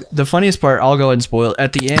 Yeah. The funniest part, I'll go ahead and spoil it.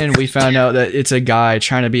 At the end, we found out that it's a guy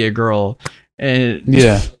trying to be a girl, and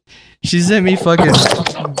she sent me fucking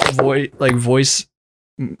voice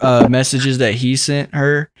messages that he sent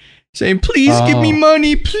her, saying, "Please give me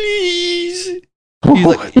money, please." He's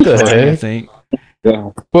like, what the heck? I think. Yeah.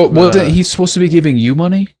 But wasn't he supposed to be giving you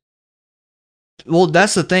money? Well,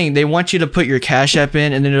 that's the thing. They want you to put your Cash App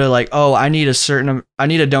in, and then they're like, "Oh, I need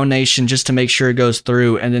a donation just to make sure it goes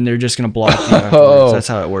through," and then they're just gonna block you afterwards. That's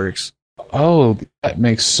how it works. Oh, that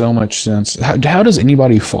makes so much sense. How does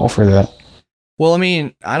anybody fall for that? Well, I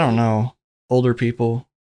mean, I don't know. Older people.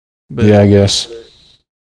 But yeah, I guess.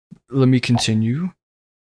 Let me continue.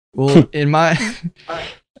 Well, in my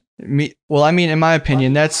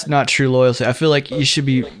opinion, that's not true loyalty. I feel like you should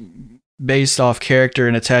be based off character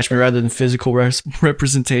and attachment rather than physical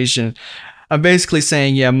representation. I'm basically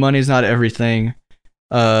saying, yeah, money's not everything.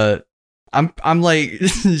 I'm like,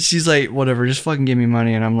 she's like, whatever, just fucking give me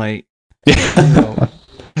money, and I'm like, no.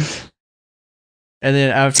 And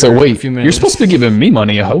then after a few minutes, you're supposed to be giving me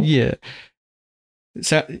money, I hope. Yeah.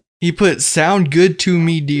 So he put, "Sound good to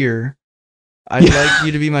me, dear. I'd like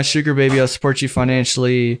you to be my sugar baby. I'll support you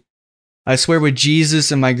financially. I swear with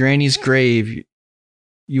Jesus in my granny's grave,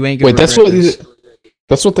 you ain't gonna Wait, that's regret what this.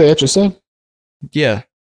 that's what they actually said. Yeah.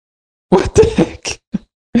 What the heck?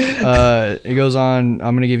 It goes on.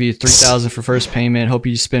 I'm gonna give you 3,000 for first payment. Hope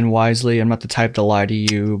you spend wisely. I'm not the type to lie to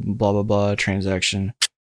you. Blah blah blah. Transaction.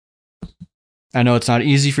 I know it's not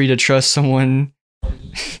easy for you to trust someone,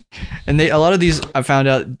 and a lot of these I found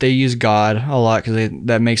out they use God a lot because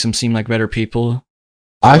that makes them seem like better people.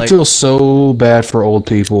 I feel so bad for old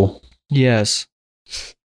people. Yes,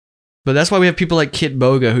 but that's why we have people like Kit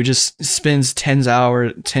Boga who just spends tens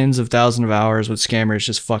of thousands of hours with scammers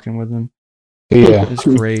just fucking with them. Yeah, It's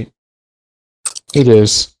great. it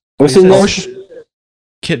is. What's his name?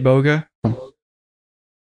 Kit Boga.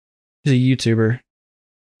 He's a YouTuber.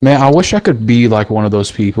 Man, I wish I could be like one of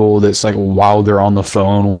those people that's like while they're on the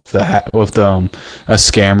phone with a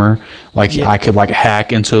scammer, like Yeah. I could like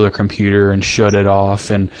hack into their computer and shut it off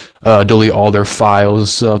and delete all their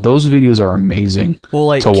files. Those videos are amazing. Well,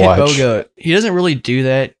 like To Kit watch. Boga, he doesn't really do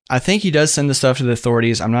that. I think he does send the stuff to the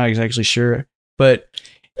authorities. I'm not exactly sure, but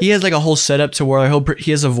he has like a whole setup to where he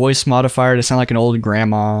has a voice modifier to sound like an old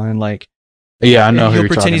grandma, and like Yeah, I know. Who he'll you're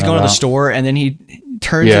pretend talking he's going to the about. store, and then he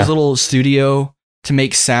turns Yeah. his little studio to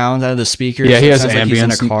make sounds out of the speakers. Yeah, so he it has sounds like he's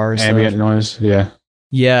ambient in a car. or ambient stuff. noise. Yeah,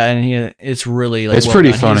 Yeah, and it's really like It's well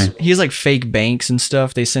pretty done. funny. He has like fake banks and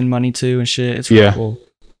stuff they send money to and shit. It's really Yeah. cool.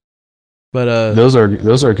 But those are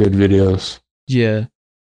good videos. yeah.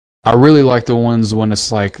 I really like the ones when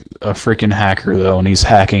it's like a freaking hacker though, and he's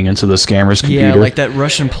hacking into the scammer's computer. Yeah, like that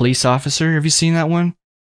Russian police officer. Have you seen that one?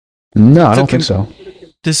 No, I don't Took him- think so.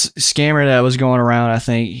 This scammer that was going around, I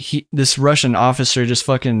think this Russian officer just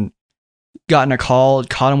fucking got in a call,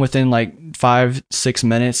 caught him within like 5-6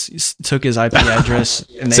 minutes, took his IP address,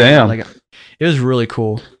 and Damn. like it was really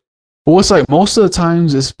cool. Well, it's like most of the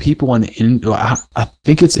times it's people in I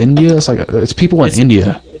think it's India. It's like it's people in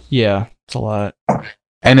India, Yeah, it's a lot.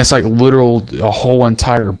 and it's like a whole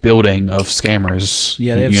entire building of scammers.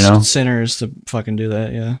 Yeah, they have you know. sinners to fucking do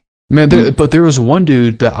that. Yeah. Man, but there was one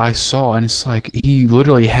dude that I saw, and it's like he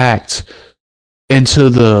literally hacked into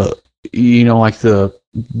the, like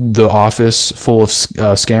the office full of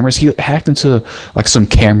scammers. He hacked into like some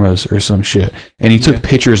cameras or some shit, and he took Yeah.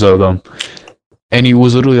 pictures of them, and he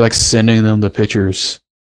was literally like sending them the pictures.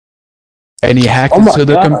 And he hacked Oh my into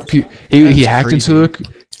their God. he That's hacked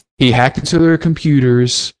he hacked into their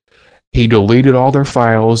computers. He deleted all their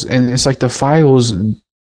files, and it's like the files.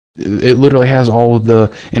 It literally has all of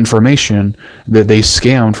the information that they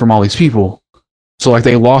scammed from all these people. So like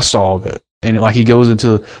they lost all of it, and like he goes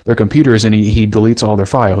into their computers and he deletes all their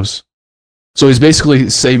files. So he's basically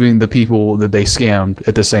saving the people that they scammed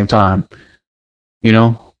at the same time,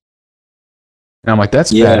 And I'm like,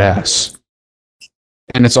 that's Yeah. badass.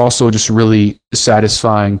 And it's also just really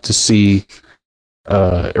satisfying to see,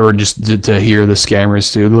 or just to hear the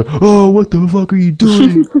scammers too. They're like, oh, what the fuck are you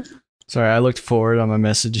doing? Sorry, I looked forward on my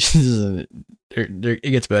messages, and it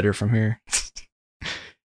gets better from here.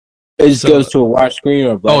 It just So- goes to a white screen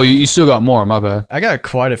or black. Oh, you still got more. My bad. I got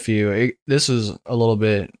quite a few. This is a little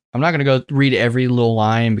bit. I'm not gonna go read every little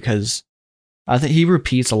line because I think he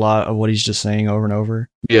repeats a lot of what he's just saying over and over.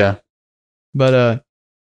 Yeah. But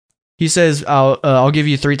he says I'll give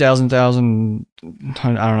you 3,000, I don't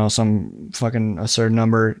know, some fucking a certain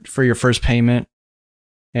number for your first payment,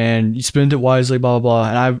 and you spend it wisely, blah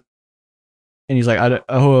blah blah. And he's like,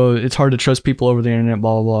 it's hard to trust people over the internet,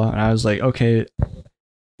 blah blah blah. And I was like, okay.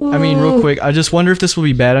 I mean, real quick, I just wonder if this will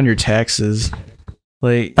be bad on your taxes.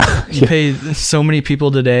 Like, you pay so many people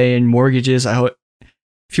today and mortgages. I hope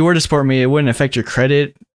if you were to support me, it wouldn't affect your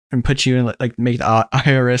credit and put you in like make the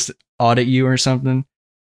IRS audit you or something.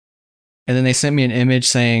 And then they sent me an image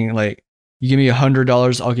saying like, you give me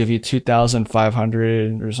 $100, I'll give you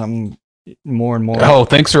 2,500 or something more and more. Oh,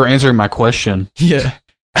 thanks for answering my question. Yeah.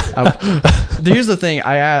 Here's the thing.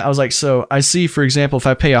 I was like, so I see, for example, if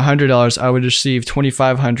I pay $100, I would receive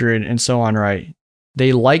 2,500 and so on, right?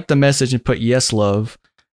 They liked the message and put yes, love.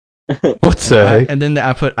 What the heck? And then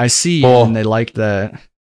I put I see, Oh. and they liked that.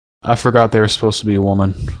 I forgot they were supposed to be a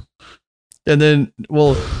woman. And then,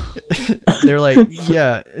 well, they're like,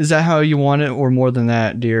 yeah, is that how you want it or more than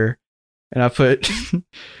that, dear? And I put,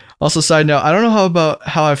 also side note, I don't know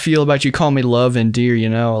how I feel about you calling me love and dear,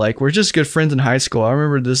 like we're just good friends in high school. I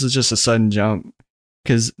remember this is just a sudden jump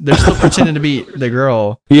because they're still pretending to be the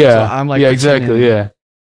girl. Yeah. So I'm like, yeah, exactly. pretending. Yeah.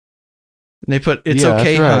 And they put, it's Yeah,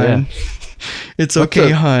 okay, that's right, hun. It's What okay,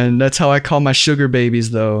 the- hun. That's how I call my sugar babies,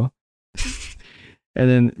 though. And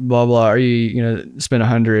then blah blah. Are you gonna spend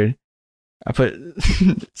 100? I put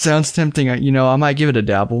sounds tempting. I might give it a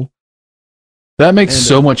dabble. That makes And,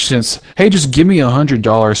 so much sense. Hey, just give me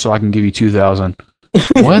 $100 so I can give you 2,000.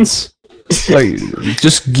 What? Like,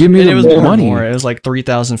 just give me And the it was money. more. It was like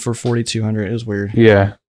 3,000 for 4,200. It was weird.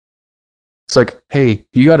 Yeah. It's like, hey,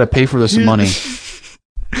 you got to pay for this money.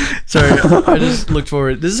 Sorry, I just looked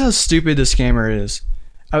forward. This is how stupid the scammer is.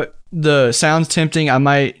 The sounds tempting. I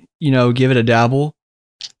might, give it a dabble.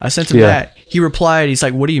 I sent him that. He replied. He's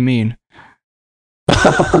like, "What do you mean?"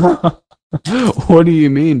 What do you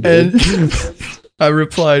mean, dude? And I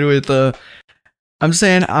replied with, "I'm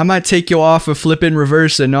saying I might take you off a flip and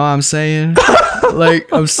reverse it. Know what I'm saying? Like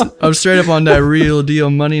I'm straight up on that real deal,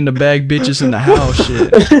 money in the bag, bitches in the house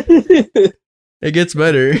shit. It gets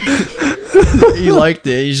better." He liked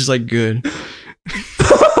it. He's just like, good.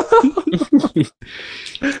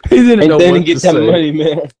 He didn't know then what get to that say. money,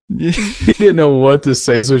 man. He didn't know what to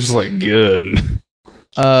say, so it's just like, good.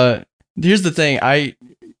 Here's the thing. I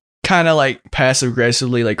kind of like passive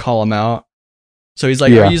aggressively like call him out. So he's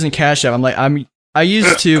like, Yeah. "Are you using Cash App?" I'm like, I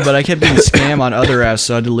used to, but I kept getting scam on other apps,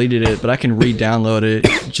 so I deleted it. But I can re-download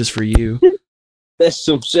it just for you. That's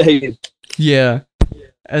some shade. Yeah.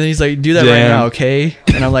 And then he's like, "Do that right Damn. now, okay?"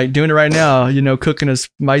 And I'm like, "Doing it right now, cooking a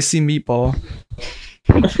spicy meatball."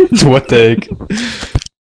 What the heck?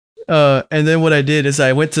 And then what I did is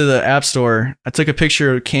I went to the app store. I took a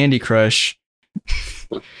picture of Candy Crush.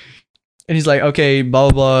 And he's like, "Okay,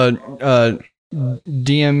 blah, blah, blah.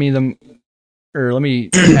 DM me them, or let me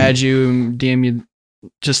add you and DM you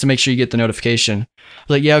just to make sure you get the notification." I was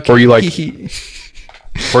like, "Yeah, okay." Or you like-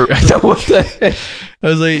 What the heck? I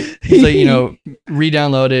was like, he's like,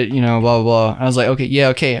 re-download it, blah, blah, blah. I was like, "Okay, yeah,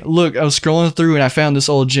 okay." Look, I was scrolling through and I found this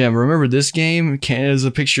old gem. Remember this game? It was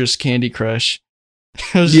a picture of Candy Crush.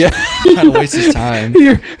 I was just trying to waste his time.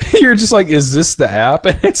 You're just like, is this the app?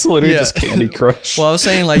 And it's literally Yeah. just Candy Crush. Well, I was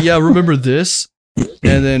saying like, "Yeah, remember this?"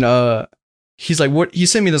 And then he's like, "What?" He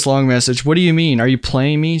sent me this long message. "What do you mean? Are you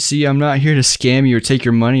playing me? See, I'm not here to scam you or take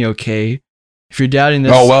your money, okay? If you're doubting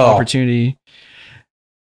this opportunity,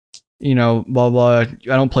 blah, blah, I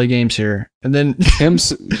don't play games here." And then him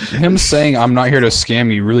saying I'm not here to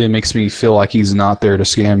scam you really makes me feel like he's not there to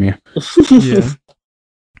scam you. yeah.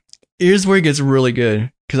 Here's where it gets really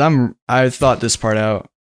good, because I thought this part out.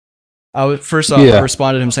 First off, I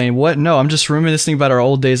responded to him saying, "What? No, I'm just reminiscing about our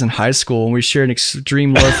old days in high school when we shared an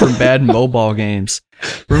extreme love for bad mobile games.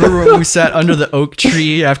 Remember when we sat under the oak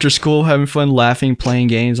tree after school having fun, laughing, playing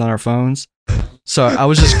games on our phones? So I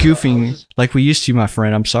was just goofing like we used to, my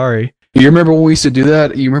friend. I'm sorry." You remember when we used to do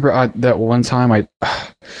that? You remember that one time I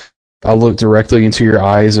looked directly into your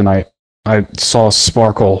eyes and I saw a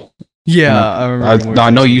sparkle. Yeah, I remember. I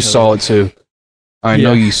know you saw it too. I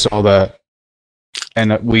know you saw that.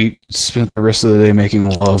 And we spent the rest of the day making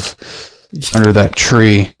love under that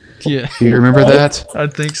tree. Yeah. Do you remember that? I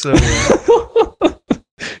think so. Yeah.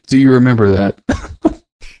 Do you remember that?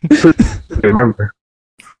 I remember.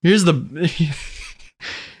 Here's the.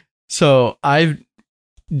 So I've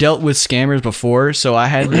dealt with scammers before, so I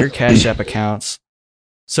had their Cash App accounts.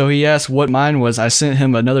 So he asked what mine was. I sent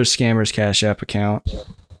him another scammer's Cash App account.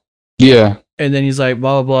 Yeah. And then he's like,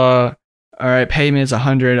 "Blah, blah, blah. All right, payment's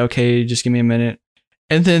 100. Okay, just give me a minute."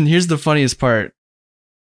 And then here's the funniest part.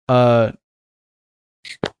 I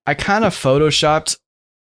kind of photoshopped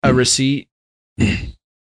a receipt.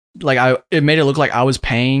 Like it made it look like I was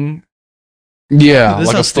paying. Yeah. This is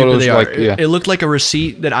like how a stupid photo, they are. like, yeah. It looked like a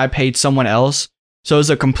receipt that I paid someone else. So it was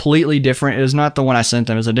a completely different. It was not the one I sent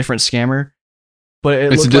them. It was a different scammer. But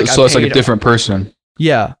it It's looked like so it's like a different person.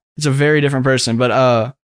 Yeah, it's a very different person. But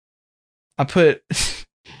I put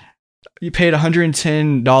you paid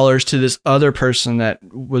 $110 to this other person that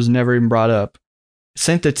was never even brought up.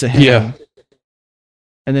 Sent it to him. Yeah.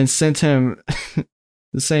 And then sent him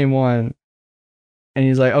the same one. And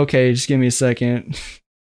he's like, "Okay, just give me a second."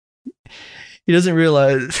 He doesn't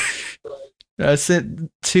realize I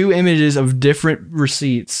sent 2 images of different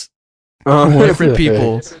receipts. Different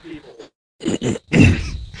people.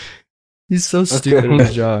 He's so stupid at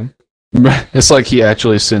his job. It's like he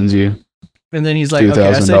actually sends you. And then he's like, "Okay,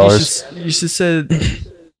 I said $2,000.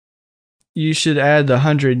 you should add the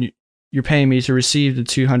 100 you're paying me to receive the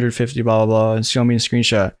 250 blah blah blah and show me a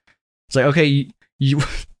screenshot." It's like, "Okay, you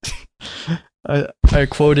I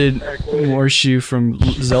quoted Morshu from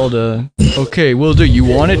Zelda. "Okay, will do. You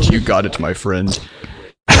want it? You got it, my friend."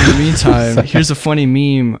 In the meantime, here's a funny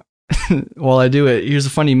meme. While I do it, here's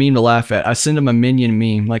a funny meme to laugh at. I send him a Minion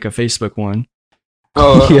meme, like a Facebook one.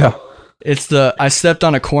 Oh yeah. It's the "I stepped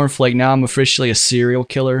on a cornflake. Now I'm officially a serial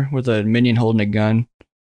killer" with a minion holding a gun.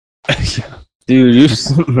 Dude, you're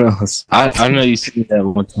something else. I know you seen that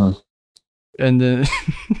one time. And then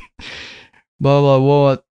blah blah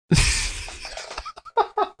blah.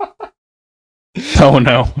 Oh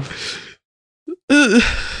no.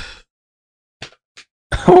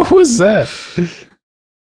 What was that?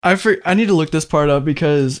 I need to look this part up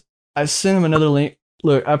because I sent him another link.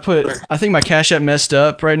 Look, I think my Cash App messed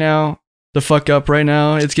up right now. The fuck up right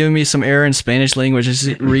now. It's giving me some error in Spanish language.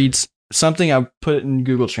 It reads something. I put it in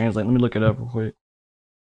Google Translate. Let me look it up real quick.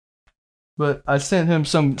 But I sent him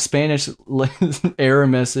some Spanish error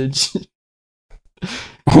message.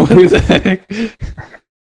 What the heck?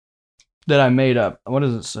 That I made up. What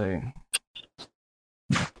does it say?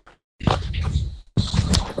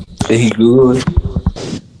 Did he Google it?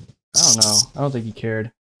 I don't know. I don't think he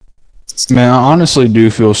cared. Man, I honestly do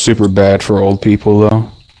feel super bad for old people, though. I don't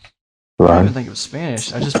even Right. think it was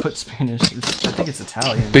Spanish. I just put Spanish. I think it's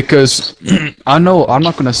Italian. Because I know I'm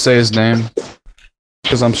not going to say his name,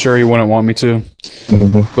 because I'm sure he wouldn't want me to.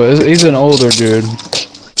 Mhm. But he's an older dude.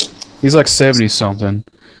 He's like 70-something.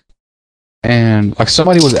 And like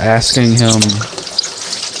somebody was asking him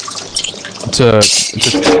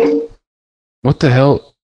to what the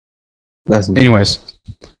hell? That's Anyways,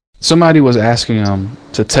 somebody was asking him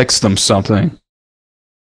to text them something.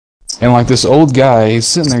 And like this old guy, he's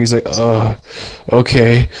sitting there, he's like,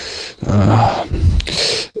 okay.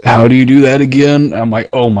 How do you do that again? I'm like,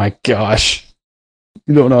 oh my gosh.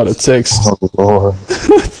 You don't know how to text. oh Lord.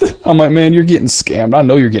 I'm like, man, you're getting scammed. I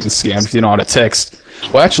know you're getting scammed if you know how to text.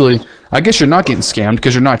 Well, actually, I guess you're not getting scammed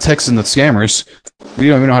because you're not texting the scammers. You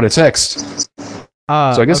don't even know how to text. So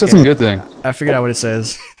I guess that's a good thing. I figured out what it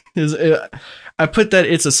says. I put that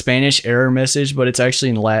it's a Spanish error message, but it's actually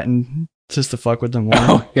in Latin just to fuck with them more.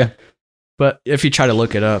 Oh, yeah. But if you try to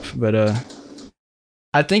look it up, but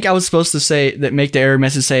I think I was supposed to say that make the error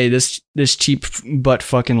message say this cheap butt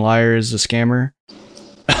fucking liar is a scammer.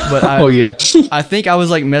 But Oh, yeah. I think I was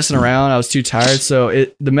like messing around. I was too tired, so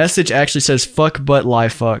the message actually says fuck butt lie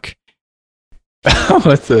fuck.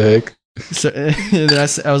 What the heck? So and then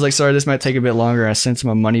I was like, sorry, this might take a bit longer. I sent him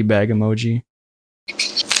a money bag emoji.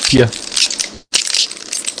 Yeah.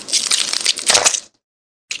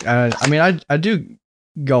 I mean, I do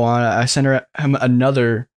go on. I sent him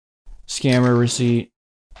another scammer receipt.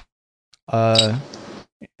 And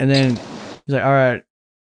then he's like, all right,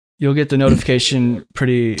 you'll get the notification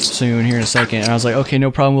pretty soon here in a second. And I was like, okay,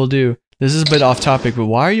 no problem, we'll do. This is a bit off topic, but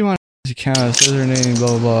why are you on this account? It says her name, blah,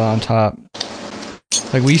 blah, blah, on top.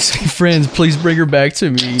 Like, we say friends, please bring her back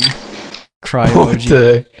to me. Cry What emoji.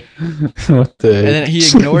 the? What the? And then he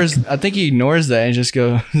ignores, I think he ignores that and just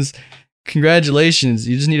goes, congratulations,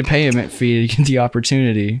 you just need a payment fee to get the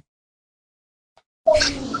opportunity.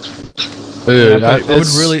 Dude, I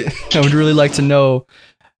would really like to know.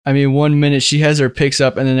 I mean, 1 minute she has her pics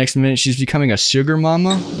up, and the next minute she's becoming a sugar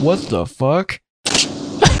mama. What the fuck?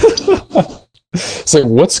 It's like,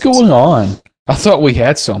 what's going on? I thought we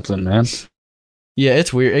had something, man. Yeah,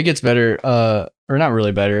 it's weird. It gets better. Or not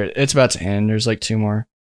really better. It's about to end. There's like 2 more,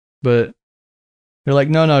 but they're like,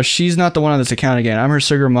 no, she's not the one on this account again. I'm her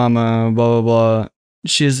sugar mama. Blah blah blah.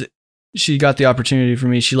 She got the opportunity for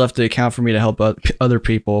me. She left the account for me to help other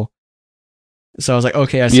people. So I was like,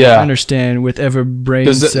 okay, I understand. With every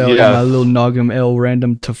brain cell in my little noggin, L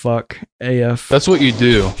random to fuck AF. That's what you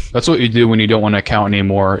do. That's what you do when you don't want an account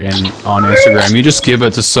anymore on Instagram. You just give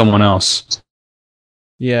it to someone else.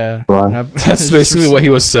 Yeah. Right. That's basically what he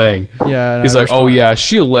was saying. Yeah. He's like, oh yeah,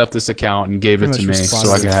 she left this account and gave it to me so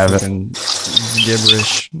I can have it.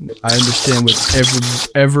 Gibberish. I understand with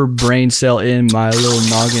every brain cell in my little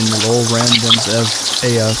noggin, lol randoms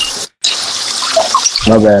AF.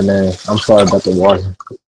 My bad, man. I'm sorry about the water.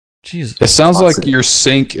 Jesus. It sounds like your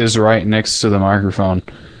sink is right next to the microphone.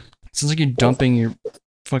 It sounds like you're dumping your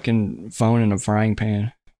fucking phone in a frying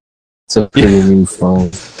pan. It's a pretty new phone.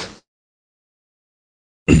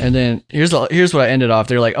 And then here's what I ended off.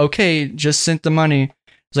 They're like, okay, just sent the money.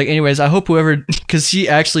 It's like, anyways, I hope whoever, because she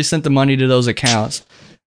actually sent the money to those accounts.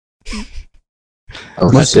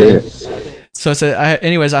 Oh shit. So I said,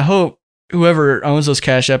 anyways, I hope whoever owns those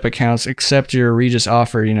Cash App accounts accept your Regis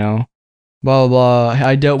offer, you know. Blah, blah, blah.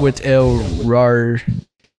 I dealt with El Rar.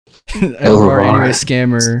 El Rar, anyway,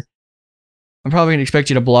 scammer. I'm probably going to expect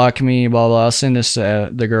you to block me, blah, blah. I'll send this to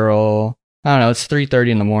the girl. I don't know. It's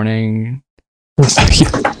 3:30 in the morning.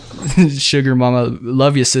 Sugar mama.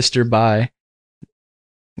 Love you, sister. Bye.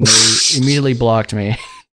 And they immediately blocked me.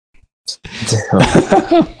 So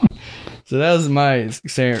that was my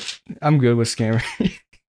scammer. I'm good with scammer.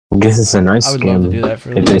 I guess it's a nice I would scam love to do that for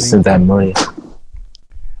a if they living. sent that money.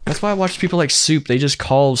 That's why I watch people like Soup. They just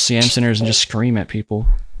call CM centers and just scream at people.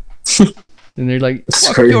 And they're like,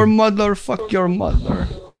 fuck Scream. your mother, fuck your mother.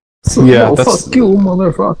 Yeah, Oh, that's fuck you,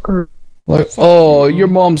 motherfucker. like, oh, your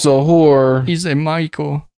mom's a whore. He's a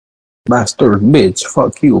Michael. Bastard bitch.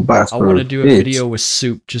 Fuck you, I bastard. want to do a bitch. video with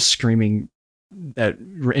Soup just screaming at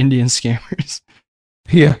Indian scammers.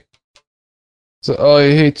 Yeah. So, oh, I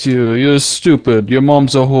hate you. You're stupid. Your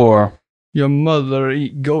mom's a whore. Your mother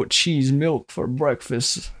eat goat cheese milk for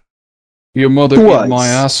breakfast. Your mother Twice. ate my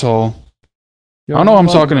asshole. Your I know I'm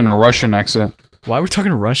mother- talking in a Russian accent. Why are we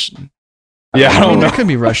talking Russian? Yeah, I I mean, don't there know. could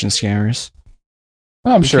be Russian scammers.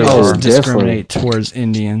 I'm sure They there Oh, just are. definitely. discriminate towards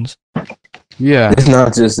Indians. Yeah. It's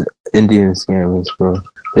not just Indian scammers, bro.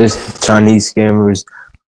 There's Chinese scammers,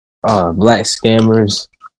 black scammers,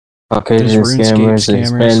 Caucasian There's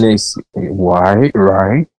RuneScape scammers, Hispanics.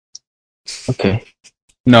 Right. Okay.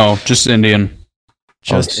 No, just Indian.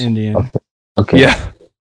 Just Oh, Indian. Okay. Yeah.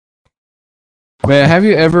 Man, have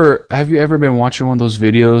you ever been watching one of those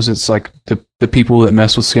videos? It's like the people that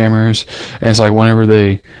mess with scammers, and it's like whenever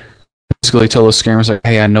they basically tell the scammers like,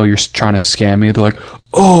 "Hey, I know you're trying to scam me," they're like,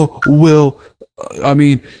 "Oh, well, I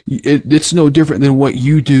mean, it's no different than what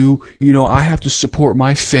you do. You know, I have to support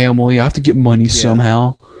my family. I have to get money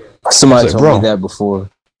somehow." Somebody It's like, told me bro. that before.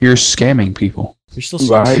 You're scamming people. You're still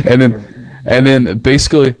Right. And then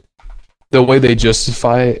basically the way they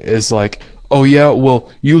justify it is like, oh yeah,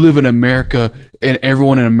 well, you live in America and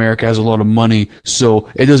everyone in America has a lot of money, so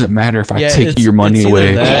it doesn't matter if I take your money it's either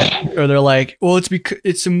away. that, or they're like, well, it's because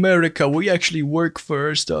it's America. We actually work for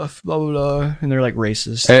our stuff, blah blah blah, and they're like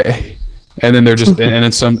racist. And then they're just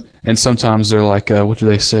and sometimes they're like, what do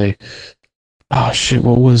they say? Oh shit,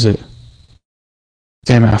 what was it?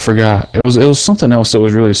 Damn it, I forgot. It was something else that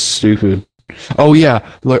was really stupid. Oh yeah,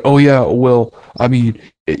 like well, I mean,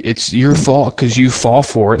 it's your fault because you fall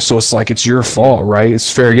for it, so it's like it's your fault, right?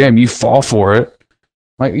 It's fair game. You fall for it.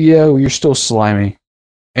 Like, yeah, well, you're still slimy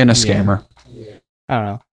and a scammer. I don't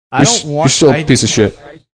know. I don't You're want. still a piece of shit.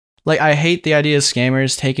 Like, I hate the idea of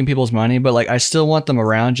scammers taking people's money, but like, I still want them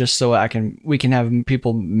around just so we can have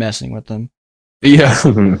people messing with them. Yeah,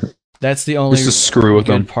 That's the only just to screw with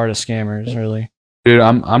good them, part of scammers, really. dude.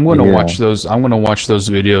 I'm gonna Yeah. watch those. I'm gonna watch those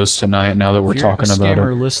videos tonight. Now that we're If you're talking a about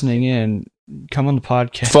scammer it. listening in, come on the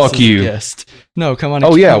podcast. Fuck as a you. guest. No, come on.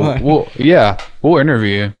 Oh yeah, come on. we'll interview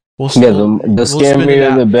you. We'll Yeah, we'll- the we'll spit it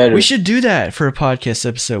scammier out. the better. We should do that for a podcast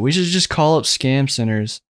episode. We should just call up scam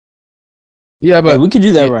centers. Yeah, But but we could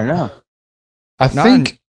do that right now. I Not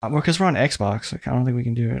think because we're on Xbox. Like, I don't think we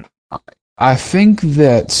can do it. I think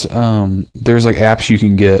that there's like apps you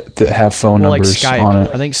can get that have phone Well, like numbers Skype. on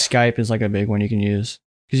it. I think Skype is like a big one you can use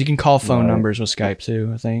because you can call phone Right. numbers with Skype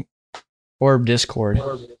too. I think, or Discord.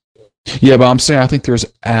 Yeah, but I'm saying I think there's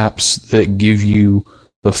apps that give you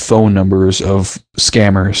the phone numbers of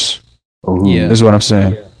scammers. Ooh. Yeah. Is what I'm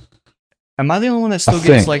saying. Am I the only one that still I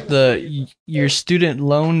gets think. like your student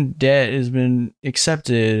loan debt has been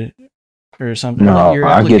accepted or something? No, Your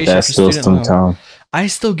I get application that for still student loan. sometimes. I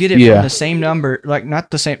still get it Yeah. from the same number, like not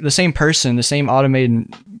the same person, the same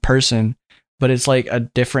automated person, but it's like a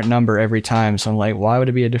different number every time. So I'm like, why would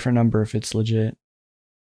it be a different number if it's legit?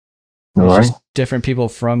 It's Right? just different people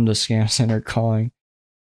from the scam center calling.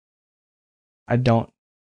 I don't.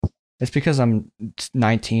 It's because I'm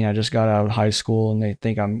 19. I just got out of high school and they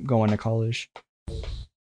think I'm going to college.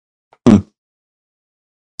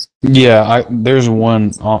 Yeah, there's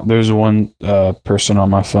one person on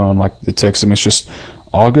my phone like it texted me. It's just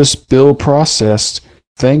August bill processed.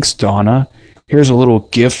 Thanks, Donna. Here's a little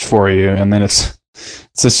gift for you, and then it's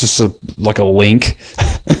just like a link.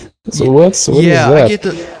 So what is yeah, that? I get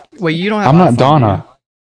the. Wait, you don't have. I'm not iPhone, Donna.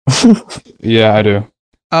 do you? Yeah, I do.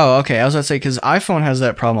 Oh, okay. I was about to say because iPhone has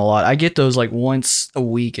that problem a lot. I get those like once a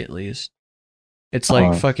week at least. It's like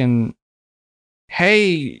Oh. fucking.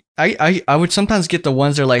 Hey, I would sometimes get the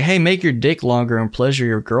ones that are like, hey, make your dick longer and pleasure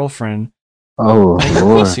your girlfriend. Oh, Make your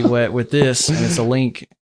Lord. pussy wet with this, and it's a link,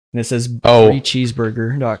 and it says Oh.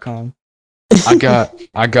 freecheeseburger.com.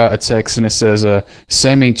 I got a text and it says,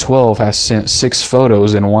 Sammy12 has sent 6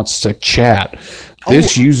 photos and wants to chat.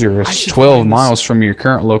 This user I is should 12 find this. miles from your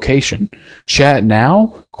current location. Chat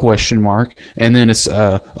now? Question mark. And then it's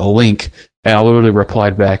a link. And I literally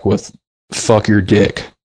replied back with, fuck your dick.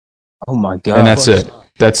 Oh my God. And that's it.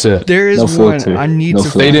 That's it. There is No one. filter. I need No to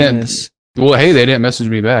filter. find They didn't- this. Well, hey, they didn't message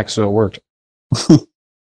me back, so it worked.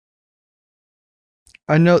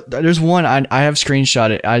 I know there's one. I have screenshot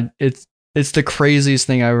it. It's the craziest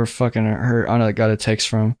thing I ever fucking heard. I got a text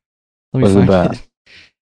from. Let me What's it find about? it.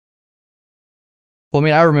 Well, I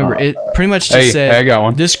mean, I remember it. Pretty much just Hey, said I got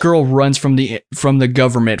one. this girl runs from the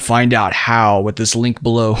government. Find out how with this link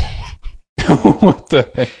below. What the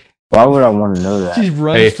heck? Why would I want to know that? She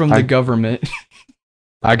runs Hey, from the government.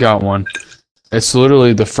 I got one. It's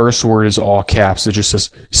literally the first word is all caps. It just says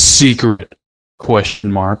secret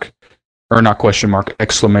question mark. Or not question mark,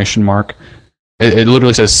 exclamation mark. It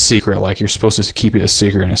literally says secret, like you're supposed to keep it a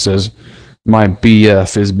secret. And it says, my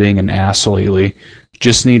BF is being an asshole lately.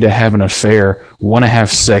 just need to have an affair want to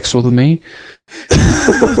have sex with me?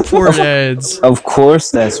 Poor dads. Of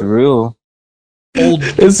course, that's real. Old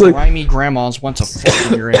It's like grimy grandmas want to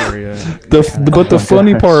fuck in your area. but the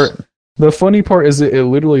funny part. The funny part is it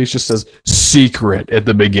literally just says secret at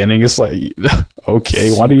the beginning. It's like,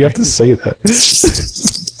 okay, why do you have to say that?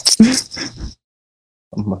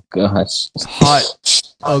 Oh my gosh. Hot,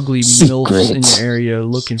 ugly milfs in your area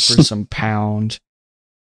looking for some pound.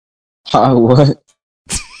 What?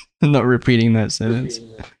 I'm not repeating that sentence.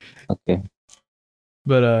 Okay.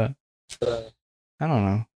 But, I don't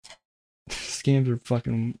know. Scams are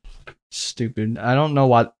fucking stupid. I don't know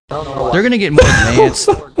why. They're gonna get more advanced.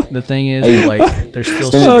 The thing is, like, they're still.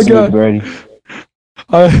 Oh, God. Brady.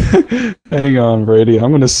 Hang on, Brady.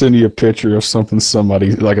 I'm gonna send you a picture of something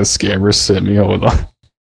somebody, like a scammer, sent me. Hold on.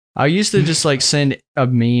 I used to just like send a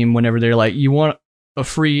meme whenever they're like, "You want a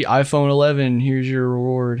free iPhone 11? Here's your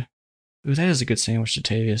reward." Ooh, that is a good sandwich,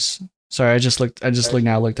 Jatavius. Sorry, I just looked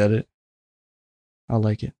at it. I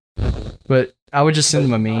like it, but I would just send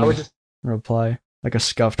them a meme reply, like a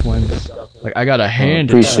scuffed one. Like, I got a hand.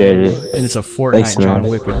 Appreciate it. And it's a Fortnite Thanks, John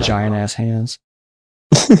man. Wick with giant ass hands.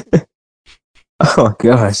 Oh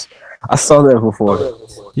gosh, I saw that before.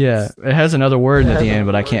 Yeah, it has another word at the end,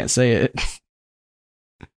 but I can't say it.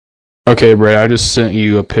 Okay, Brady, I just sent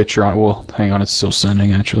you a picture. Well, hang on, it's still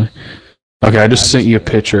sending actually. Okay, I just sent you a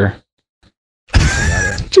picture.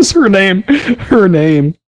 Just her name. Her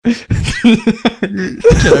name. I'll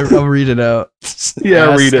read it out. Yeah,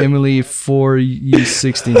 Ask read it. Emily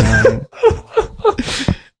 4U69.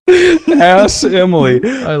 Ask Emily.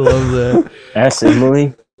 I love that. Ask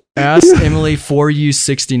Emily. Ask Emily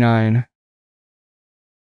 4U69.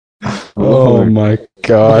 Oh my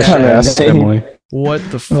gosh. What kind of Ask name? Emily. What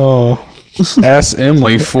the f- Oh. Ask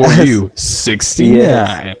Emily for you. 69.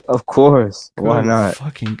 Yes, of course. Why Good not?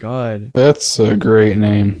 Fucking God. That's a great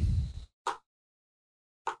name.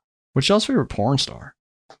 What's y'all's favorite porn star?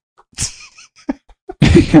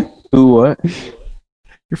 Who? What?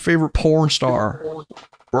 Your favorite porn star?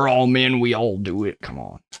 We're all men. We all do it. Come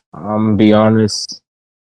on. I'm gonna be honest.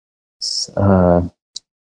 Simon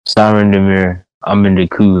Demir. I'm into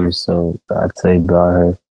cougars, so I'd say about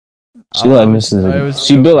her. She like Mrs.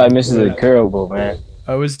 She built like Mrs. Incredible, man.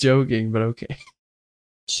 I was joking, but okay.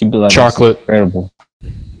 She built like Chocolate. Mrs. Incredible.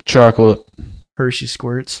 Chocolate. Hershey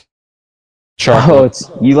squirts. Oh, Chocolate.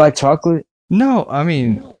 you like chocolate? No, I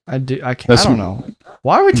mean, I do. I can't. That's I don't know.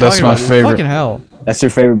 Why are we that's talking my about this? favorite. Fucking hell. That's your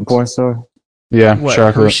favorite porn star? Yeah, What?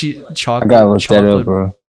 chocolate. Hershey I chocolate. gotta look that chocolate, up,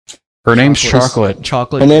 bro. Her name's Chocolate.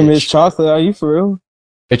 Chocolate. Her name bitch. is Chocolate. Are you for real?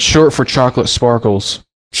 It's short for Chocolate Sparkles.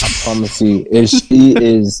 I'm gonna see if she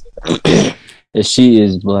is if she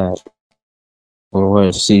is black or what?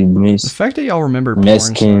 Is she The Miss? fact that y'all remember porn star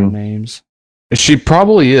Mexican. names She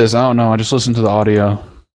probably is. I don't know. I just listened to the audio.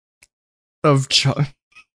 of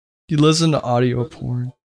you listen to audio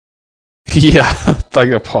porn. Yeah, like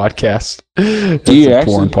a podcast. Do you It's a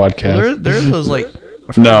porn actually? podcast. There's those like.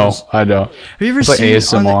 No, I don't. Have you ever It's like seen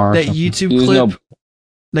ASMR on or that something. YouTube There's clip no-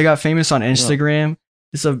 that got famous on Instagram?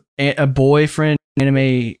 It's a boyfriend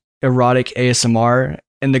anime erotic ASMR,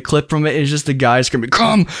 and the clip from it is just the guy screaming,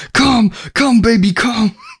 "Come, come, come, baby,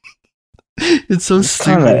 come!" It's so Kind of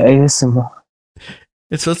stupid. ASMR.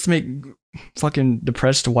 It's supposed to make fucking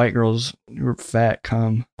depressed white girls who are fat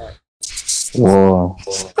come. Whoa,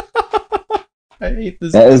 I hate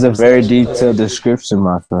this. that is a very detailed description,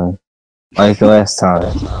 my friend. Like last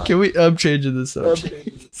time. Can we? I'm changing the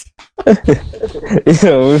subject.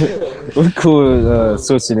 Yeah, we're cool with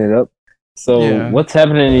switching it up. So, Yeah. what's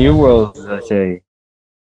happening in your world, Jay?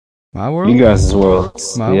 My world. You guys' world.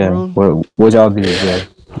 My yeah. world? What y'all do, Jay?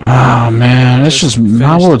 Oh man, it's Just just my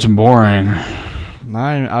finished. world's boring.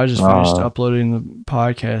 Mine. I just finished Oh. uploading the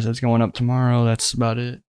podcast. That's going up tomorrow. That's about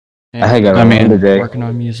it. And I got I mean, today. working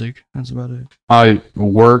on music. That's about it. I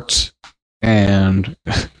worked and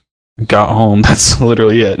got home. That's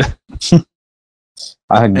literally it.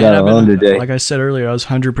 I And got I've alone been, today. like I said earlier, I was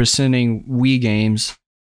 100%ing Wii games.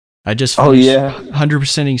 I just Oh, finished yeah.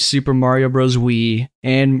 100%ing Super Mario Bros. Wii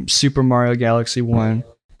and Super Mario Galaxy 1,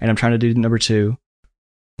 and I'm trying to do number 2.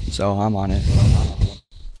 So I'm on it.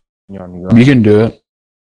 You're on the go. You can do it.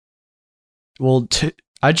 Well,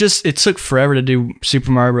 it took forever to do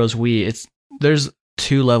Super Mario Bros. Wii. There's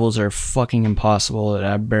 2 levels that are fucking impossible that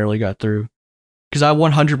I barely got through. Because I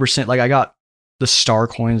 100%, like I got the star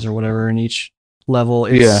coins or whatever in each level.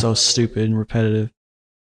 It's Yeah. so stupid and repetitive.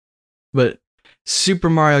 But Super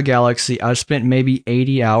Mario Galaxy, I spent maybe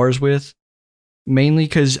 80 hours with. Mainly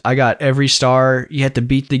because I got every star. You had to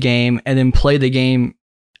beat the game and then play the game,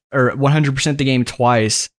 or 100% the game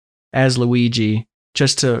twice as Luigi.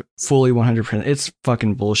 just to fully 100%. It's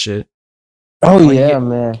fucking bullshit. Oh yeah,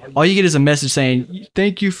 man. All you get is a message saying,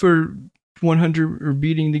 "Thank you for 100 or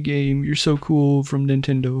beating the game. You're so cool from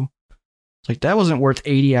Nintendo." It's like, that wasn't worth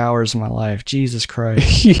 80 hours of my life. Jesus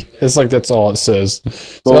Christ. It's like that's all it says.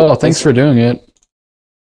 So, thanks for doing it.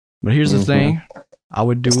 But here's the thing. I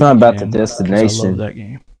would do it's it not about again, the destination. I love that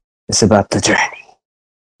game. It's about the journey.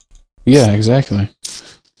 Yeah, exactly.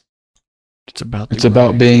 It's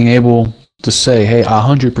about being able to say, "Hey, I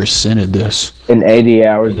 100%ed this." In 80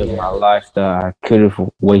 hours of my life that I could have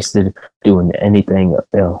wasted doing anything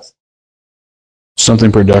else.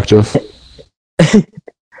 Something productive.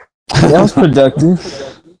 That was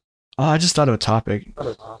productive. Oh, I just thought of a topic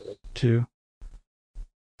too.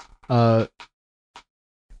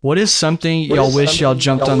 What is something y'all wish y'all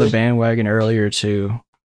jumped on the bandwagon earlier to?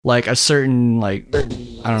 Like a certain, like, I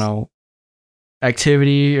don't know,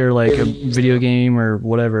 activity or like a video game or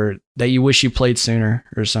whatever that you wish you played sooner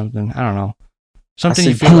or something. I don't know. Something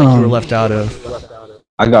you feel like you were left out of.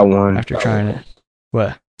 I got one. After trying it.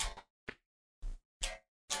 What?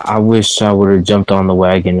 I wish I would have jumped on the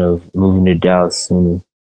wagon of moving to Dallas sooner.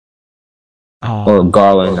 Oh. Or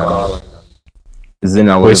Garland. Because then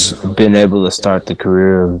I would have been able to start the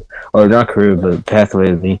career, or not career, but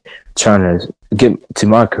pathway of me trying to get to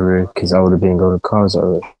my career, because I would have been going to college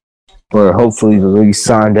already. Or hopefully the league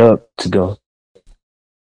signed up to go.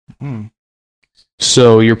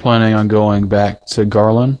 So you're planning on going back to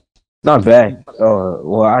Garland? Not back.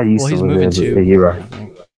 Well, I used to live there, too. But you're right.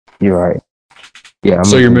 You're right. Yeah.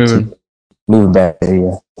 So you're moving? Moving back there,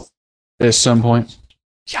 yeah. At some point?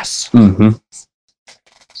 Yes. Mm-hmm.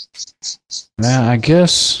 Man, I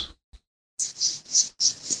guess...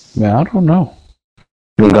 Man, I don't know.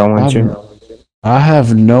 I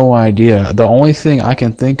have no idea. The only thing I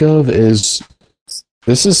can think of is...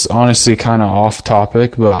 This is honestly kind of off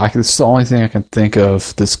topic, but it's the only thing I can think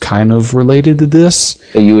of that's kind of related to this.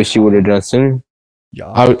 That you wish you would have done sooner? Yeah.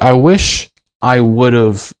 I wish I would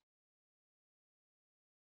have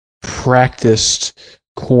practiced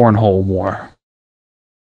cornhole more.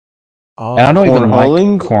 Oh, and I don't even like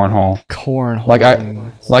cornhole.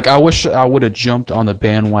 Cornhole. Like I wish I would have jumped on the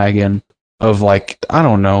bandwagon of, like, I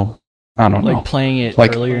don't know. Like playing it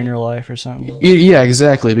like, earlier in your life or something. Yeah,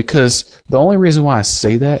 exactly. Because the only reason why I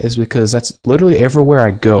say that is because that's literally everywhere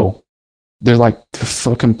I go. They're like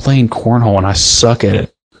fucking playing cornhole and I suck at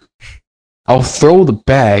it. I'll throw the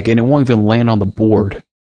bag and it won't even land on the board.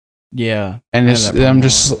 Yeah. And it's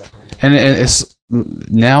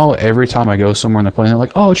now every time I go somewhere and they're playing, they're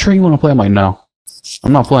like, "Oh, Trey, you want to play?" I'm like, "No,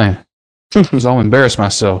 I'm not playing." Because I'll embarrass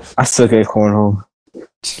myself. I suck at cornhole.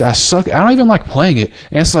 I suck. I don't even like playing it.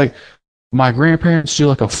 And it's like, my grandparents do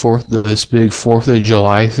like this big 4th of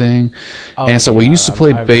July thing. Oh, and so we used to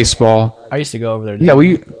play baseball. I used to go over there.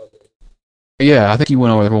 Yeah, I think you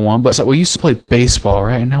went over there for one. But so we used to play baseball,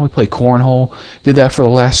 right? And now we play cornhole. Did that for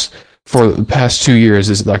the past 2 years.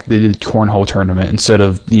 Is like they did cornhole tournament instead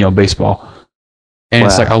of baseball. And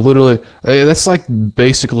It's like I literally that's like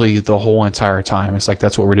basically the whole entire time. It's like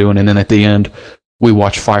that's what we're doing, and then at the end we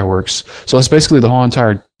watch fireworks. So it's basically the whole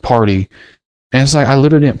entire party. And it's like I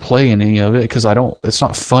literally didn't play in any of it because it's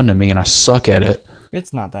not fun to me and I suck at it.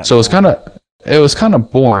 It's not that. So it was kind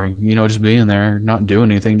of boring, just being there, not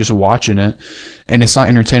doing anything, just watching it. And it's not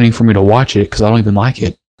entertaining for me to watch it because I don't even like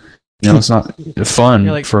it. It's not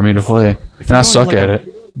fun for me to play. And I suck at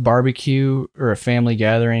it. Barbecue or a family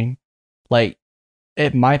gathering, like,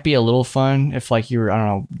 it might be a little fun if like you're, I don't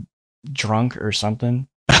know, drunk or something.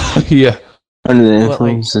 Yeah. Under the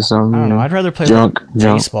influence or something. I don't know. I'd rather play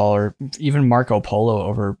baseball or even Marco Polo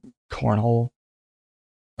over cornhole.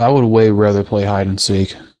 I would way rather play hide and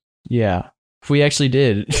seek. Yeah, if we actually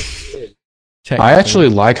did. I actually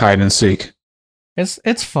like hide and seek.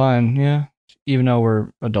 It's fun, yeah. Even though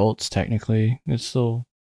we're adults, technically, it's fun.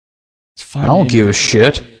 I don't give a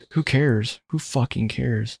shit. Who cares? Who fucking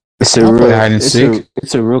cares? I'll play hide and seek.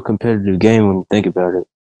 It's a real competitive game when you think about it.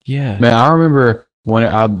 Yeah, man. I remember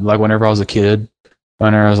whenever I was a kid,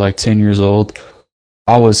 whenever I was like 10 years old,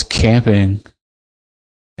 I was camping,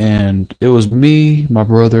 and it was me, my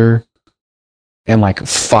brother, and like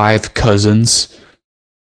 5 cousins,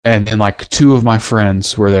 and like 2 of my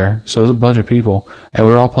friends were there. So it was a bunch of people, and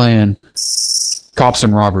we were all playing cops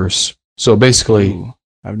and robbers. So basically,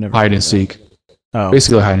 I've never hide and seek. Oh,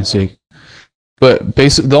 basically hide and seek. But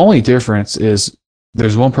basically, the only difference is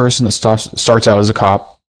there's one person that starts out as a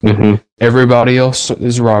cop. Mm-hmm. Everybody else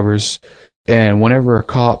is robbers, and whenever a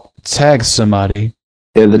cop tags somebody,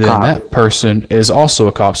 then that person is also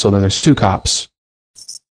a cop. So then there's 2 cops.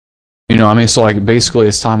 So like basically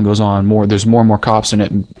as time goes on, there's more and more cops,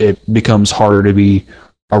 and it becomes harder to be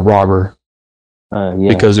a robber. Yeah.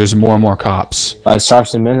 because there's more and more cops. Like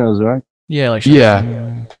Sharps and Minnows, right? Yeah, like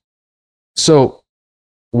Yeah. So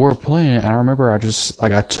we're playing it, and I remember I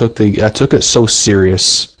took it so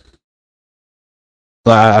serious.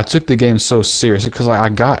 Like, I took the game so serious because I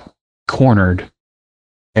got cornered,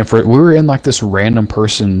 and we were in like this random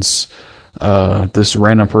person's like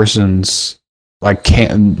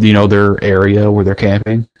their area where they're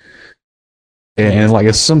camping. And like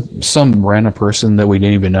it's some random person that we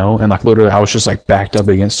didn't even know, and like literally I was just like backed up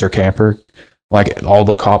against their camper, like all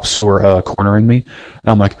the cops were cornering me, and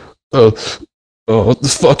I'm like,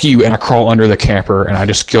 fuck you, and I crawl under the camper, and I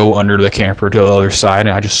just go under the camper to the other side,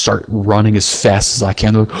 and I just start running as fast as I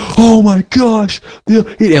can. They're like, oh my gosh,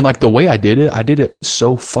 and like the way I did it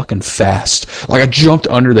so fucking fast. Like I jumped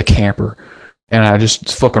under the camper, and I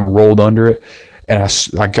just fucking rolled under it. And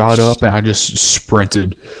I got up and I just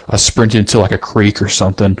sprinted. I sprinted to like a creek or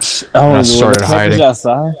something. And I started hiding.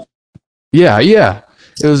 Outside? Yeah.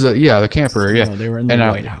 It was the camper. Yeah, no, they were in the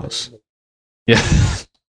White House. Yeah,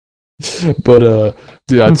 but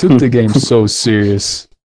dude, I took the game so serious.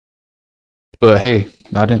 But hey,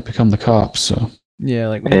 I didn't become the cop, so yeah,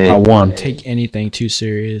 like I won. Take anything too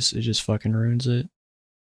serious, it just fucking ruins it.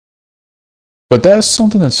 But that's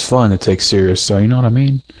something that's fun to take serious. So you know what I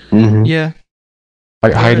mean? Mm-hmm. Yeah.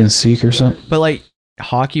 Like hide and seek or something. But like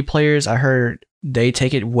hockey players, I heard they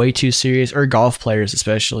take it way too serious, or golf players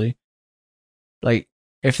especially. Like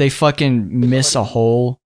if they fucking miss a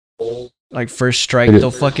hole, like first strike, they'll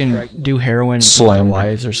fucking do heroin slam with their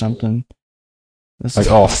wives or something. That's like,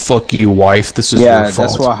 oh fuck you, wife. This is your fault.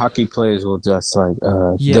 That's why hockey players will just like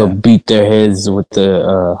they'll beat their heads with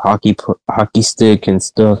the hockey stick and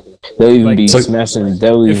stuff. They'll even be smashing.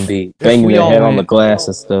 They'll even be banging their head on the glass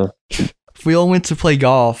and stuff. If we all went to play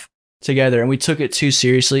golf together and we took it too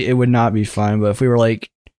seriously, it would not be fun. But if we were like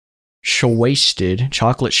chocolate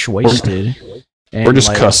shwasted, and we're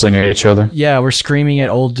just cussing at each other. Yeah, we're screaming at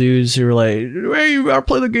old dudes who are like, "Hey, you gotta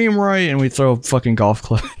play the game right," and we throw a fucking golf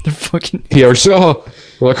club. They're fucking we're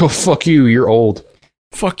like, "Oh fuck you, you're old."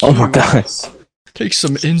 Fuck you. Oh my gosh. Take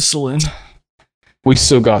some insulin. We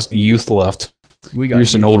still got youth left. We got you're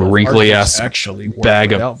just an old wrinkly ass actually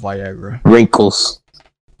bag of Viagra. Wrinkles.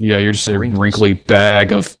 Yeah, you're just a wrinkly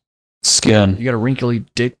bag of skin. You got a wrinkly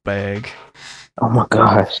dick bag. Oh my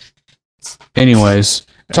gosh. Anyways,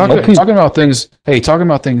 talking about things. Hey, talking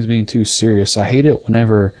about things being too serious. I hate it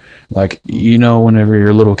whenever, like, whenever you're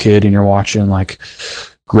a little kid and you're watching like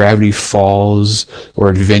Gravity Falls or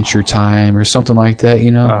Adventure Time or something like that,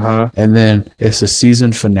 and then it's a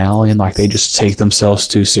season finale and like they just take themselves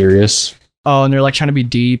too serious. Oh, and they're like trying to be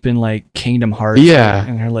deep in like Kingdom Hearts. Yeah,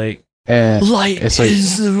 and they're like, light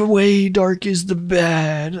is the way, dark is the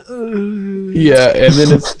bad. Yeah, and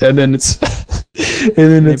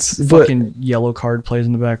then it's fucking yellow card plays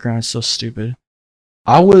in the background. It's so stupid.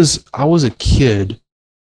 I was a kid,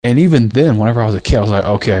 and even then, whenever I was a kid, I was like,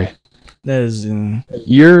 okay, that is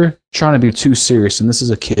you're trying to be too serious, and this is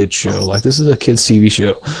a kid show. Like this is a kids TV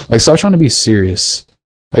show. Like stop trying to be serious.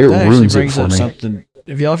 Like, it ruins it for me. Something.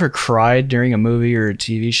 Have y'all ever cried during a movie or a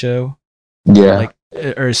TV show? Yeah. Like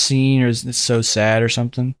or a scene, or is it so sad or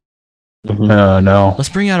something? No. Let's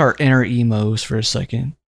bring out our inner emos for a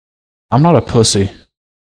second. I'm not a pussy.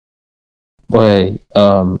 Wait,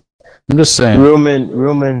 I'm just saying. Real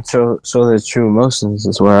men show their true emotions.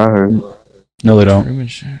 Is what I heard. No, they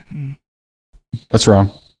don't. That's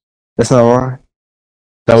wrong. That's not wrong.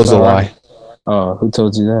 That was a lie. Oh, who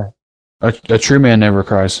told you that? A true man never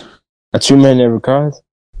cries. A true man never cries?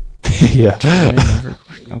 Yeah.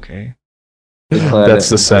 Okay. That's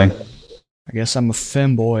the saying. I guess I'm a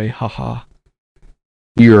femboy. Haha.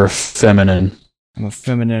 You're a feminine. I'm a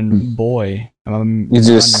feminine boy. I'm a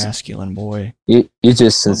masculine boy. You're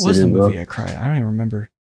just sensitive. What was the movie I cried? I don't even remember.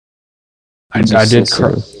 I did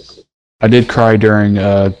cry. I did cry during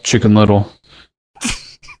Chicken Little.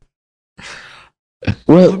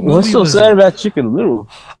 What's so sad about Chicken Little?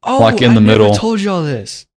 Oh, like in the middle. I told y'all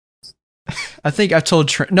this. I think I've told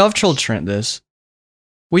Trent. No, I've told Trent this.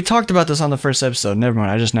 We talked about this on the first episode. Never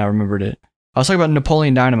mind. I just now remembered it. I was talking about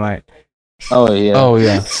Napoleon Dynamite. Oh yeah. Oh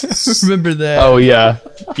yeah. Remember that? Oh yeah.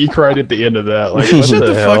 You cried at the end of that. Like, what shut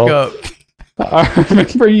the hell? fuck up. I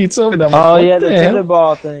remember you told me that. Oh yeah, the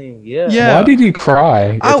tetherball thing. Yeah. Why did you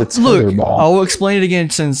cry at the tetherball? Look, I'll explain it again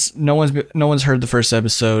since no one's heard the first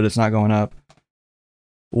episode. It's not going up.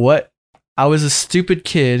 What? I was a stupid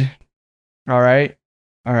kid. All right.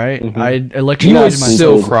 Mm-hmm. I electrocuted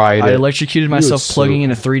myself. I electrocuted myself plugging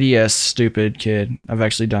in a 3DS. Stupid kid. I've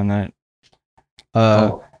actually done that.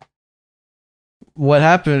 What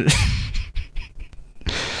happened?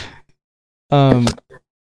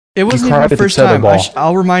 It wasn't even my first time.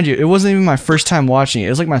 I'll remind you, it wasn't even my first time watching it. It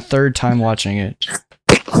was like my third time watching it.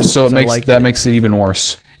 So it makes it even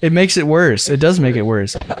worse. It makes it worse. It does make it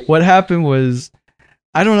worse. What happened was,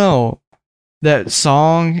 I don't know, that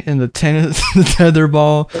song and the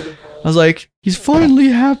tetherball. I was like, he's finally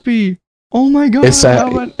happy. Oh my god! It's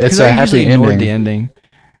a happy ending. The ending.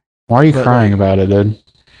 Why are you crying about it, dude?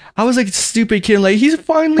 I was like a stupid kid, like he's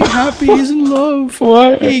finally happy, he's in love.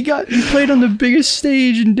 What? He played on the biggest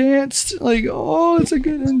stage and danced. Like, oh, it's a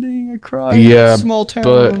good ending. I cried. Yeah, small town.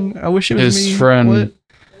 but I wish it was his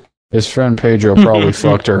friend Pedro probably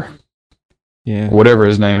fucked her. Yeah. Whatever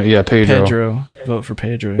his name. Yeah, Pedro. Pedro. Vote for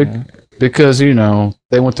Pedro. Yeah. Because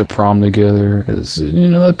they went to prom together.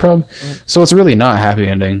 That prom. So it's really not a happy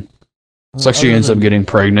ending. It's like she ends up getting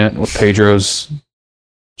pregnant with Pedro's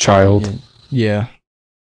child. Yeah.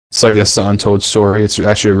 It's like that's the untold story. It's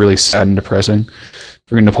actually really sad and depressing.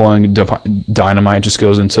 Freaking Napoleon Dynamite just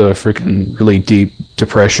goes into a freaking really deep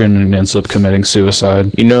depression and ends up committing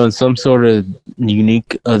suicide. In some sort of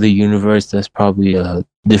unique other universe, that's probably a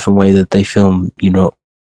different way that they film,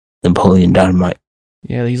 Napoleon Dynamite.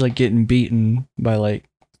 Yeah, he's like getting beaten by like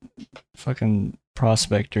fucking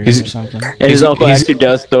prospectors or something. And his uncle actually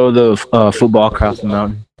does throw the football across the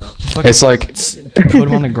mountain. It's like put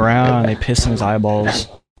him on the ground and they piss in his eyeballs.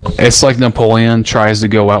 It's like Napoleon tries to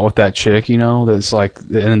go out with that chick, that's like at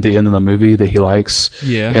the end of the movie that he likes.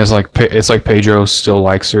 Yeah. And it's like Pedro still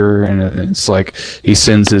likes her, and it's like he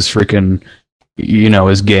sends his freaking,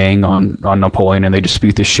 his gang on Napoleon, and they just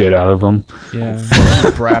beat the shit out of him. Yeah.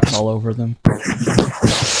 Braps all over them.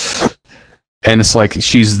 And it's like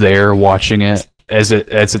she's there watching it as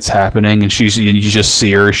it's happening, and you just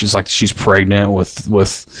see her. She's pregnant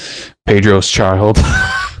with Pedro's child.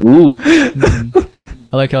 Ooh.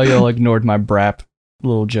 I like how y'all ignored my brap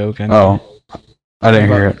little joke. I didn't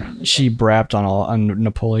hear it. She brapped on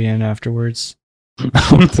Napoleon afterwards.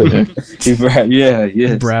 What the heck?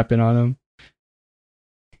 Yeah. Brapping on him.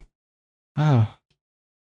 Oh.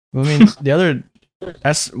 Well, I mean, the other...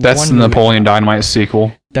 That's the Napoleon Dynamite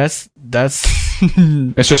sequel. That's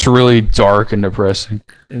it's just really dark and depressing.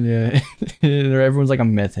 Yeah. Everyone's like a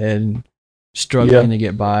meth head and struggling to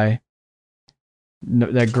get by.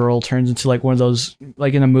 That girl turns into like one of those,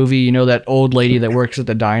 like in a movie, that old lady that works at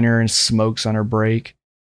the diner and smokes on her break.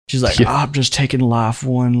 She's like, I'm just taking life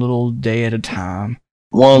one little day at a time.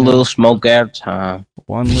 One little smoke at a time.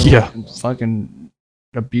 One little fucking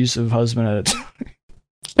abusive husband at a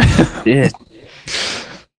time. Yeah.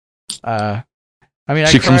 I mean,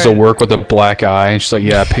 she comes to work with a black eye, and she's like,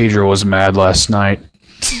 "Yeah, Pedro was mad last night."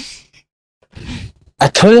 I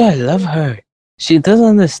told you I love her. She doesn't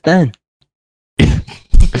understand.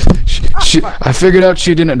 I figured out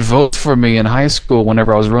she didn't vote for me in high school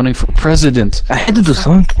whenever I was running for president. I had to do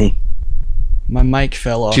something. My mic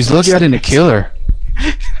fell off. She's looking to kill her.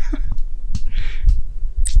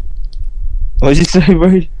 What'd you say,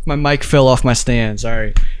 Bird? My mic fell off my stand.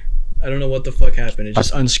 Sorry. I don't know what the fuck happened. It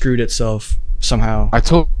just unscrewed itself somehow. I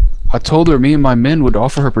told her me and my men would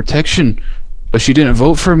offer her protection, but she didn't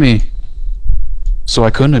vote for me. So I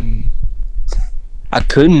couldn't.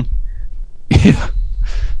 Yeah.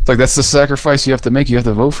 It's like, that's the sacrifice you have to make. You have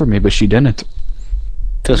to vote for me, but she didn't.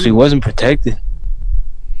 Because she wasn't protected.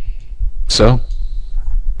 So,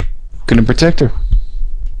 couldn't protect her.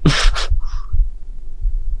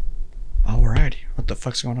 Alrighty. What the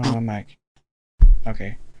fuck's going on with my mic?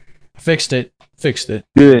 Okay. Fixed it.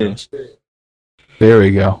 Good. There we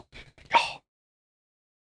go.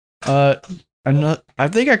 I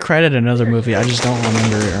think I credited another movie. I just don't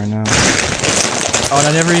remember it right now. Oh, and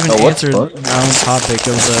I never even answered my own topic.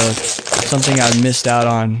 It was something I missed out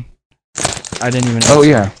on. I didn't even. Oh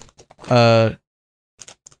yeah.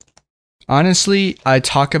 Honestly, I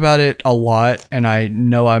talk about it a lot, and I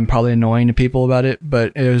know I'm probably annoying to people about it,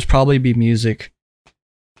 but it was probably be music.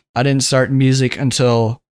 I didn't start music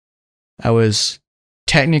until I was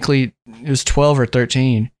technically, it was 12 or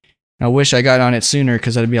 13. I wish I got on it sooner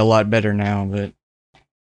because I'd be a lot better now, but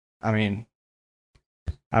I mean,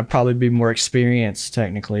 I'd probably be more experienced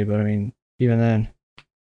technically, but I mean, even then,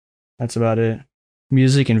 that's about it.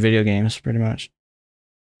 Music and video games, pretty much.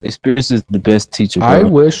 Experience is the best teacher, bro.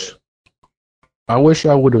 I wish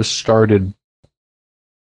I would have started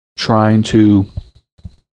trying to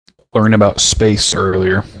learn about space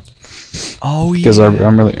earlier. Oh yeah. Because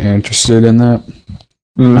I'm really interested in that.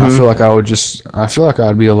 Mm-hmm. I feel like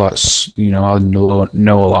I'd be a lot, I'd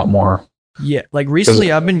know a lot more. Yeah, like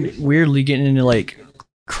recently I've been weirdly getting into like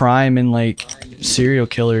crime and like serial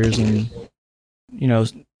killers and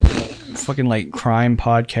fucking like crime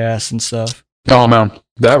podcasts and stuff. Oh man,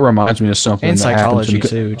 that reminds me of something. And that psychology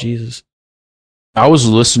too, Jesus. I was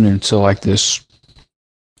listening to like this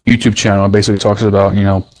YouTube channel that basically talks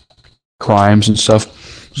about, crimes and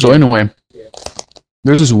stuff. So anyway,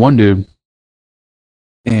 there's this one dude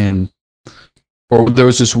there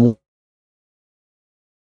was this one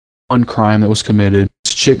crime that was committed.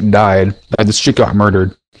 This chick died. This chick got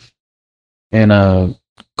murdered in a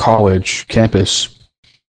college campus.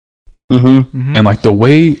 Mm-hmm. And like the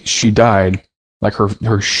way she died, like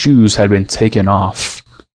her shoes had been taken off.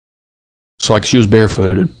 So like she was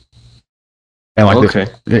barefooted. And like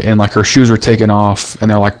like her shoes were taken off and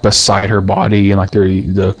they're like beside her body and like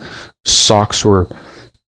the socks were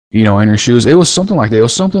in her shoes. It was something like that. It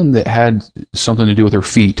was something that had something to do with her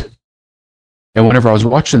feet. And whenever I was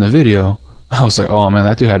watching the video, I was like, oh man,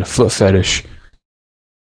 that dude had a foot fetish.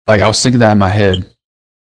 Like I was thinking that in my head,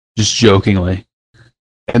 just jokingly.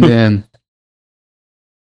 And then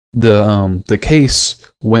the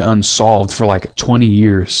case went unsolved for like 20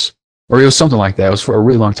 years. Or it was something like that. It was for a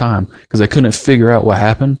really long time because they couldn't figure out what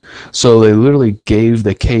happened. So they literally gave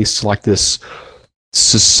the case to like this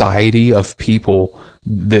society of people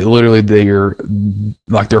that literally they're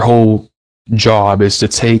like their whole job is to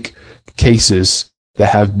take cases that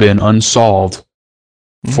have been unsolved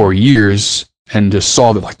for years and just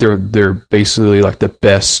solve it. Like they're basically like the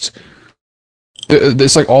best.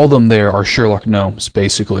 It's like all of them there are Sherlock Gnomes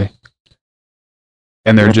basically,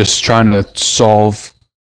 and they're just trying to solve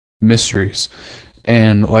mysteries.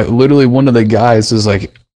 And like literally one of the guys is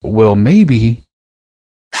like, well, maybe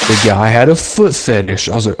the guy had a foot fetish.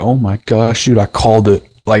 I was like, oh my gosh, dude, I called it.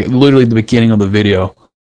 Like literally the beginning of the video,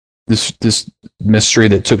 this mystery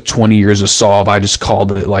that took 20 years to solve, I just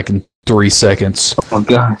called it like in 3 seconds. Oh my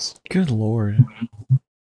gosh. Good Lord.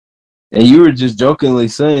 And you were just jokingly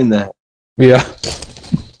saying that. Yeah.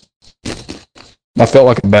 I felt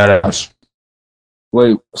like a badass.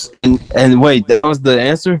 Wait, and wait, that was the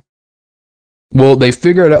answer? Well, they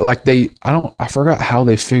figured out like I forgot how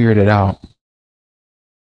they figured it out.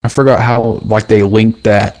 I forgot how like they linked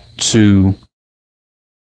that to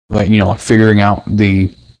like, figuring out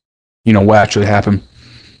the what actually happened.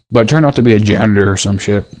 But it turned out to be a janitor or some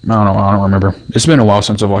shit. I don't know, I don't remember. It's been a while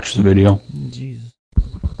since I've watched the video. Jesus.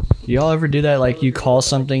 Do y'all ever do that? Like you call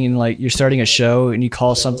something and like you're starting a show and you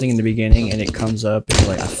call something in the beginning and it comes up and you're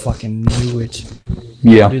like, I fucking knew it.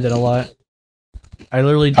 Yeah. I do that a lot. I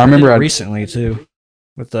remember did it recently too.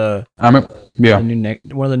 With one of the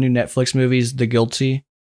new Netflix movies, The Guilty.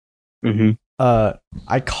 Mm-hmm.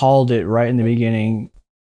 I called it right in the beginning.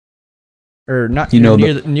 Or not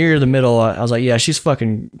near the middle. I was like, yeah, she's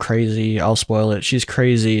fucking crazy. I'll spoil it. She's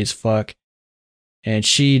crazy as fuck. And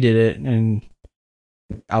she did it and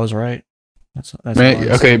I was right. That's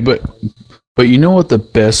man, okay, but you know what the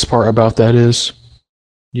best part about that is?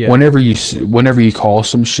 Yeah. Whenever you call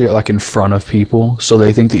some shit like in front of people, so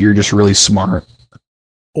they think that you're just really smart.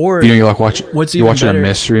 Or you're like watching a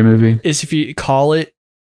mystery movie. Is if you call it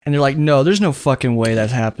and they're like, no, there's no fucking way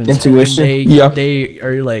that happens. Intuition. They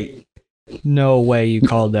are like, no way you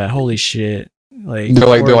called that. Holy shit. Like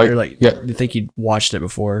they're like yeah. They think you watched it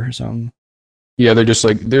before or something. Yeah, they're just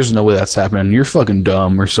like, there's no way that's happening. You're fucking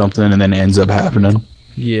dumb or something, and then it ends up happening.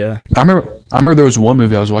 Yeah. I remember there was one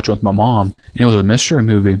movie I was watching with my mom, and it was a mystery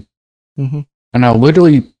movie. Mm-hmm. And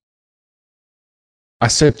I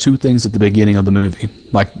said 2 things at the beginning of the movie.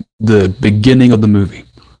 Like, the beginning of the movie.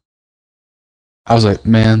 I was like,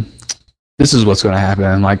 man, this is what's going to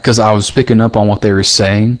happen. Like, because I was picking up on what they were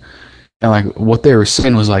saying. And, like, what they were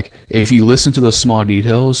saying was, like, if you listen to the small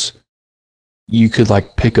details, you could,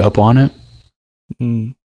 like, pick up on it.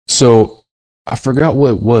 Mm. So, I forgot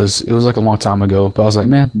what it was. It was, like, a long time ago. But I was like,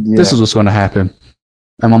 man, This is what's going to happen.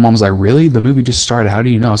 And my mom was like, really? The movie just started. How do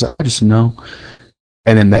you know? I was like, I just know.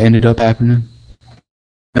 And then that ended up happening.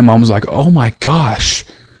 And mom was like, oh, my gosh.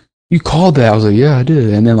 You called that? I was like, yeah, I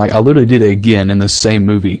did. And then, like, I literally did it again in the same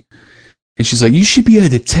movie. And she's like, you should be a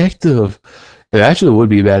detective. It actually would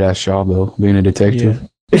be a badass job, though, being a detective.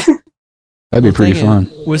 Yeah. That'd be pretty fun.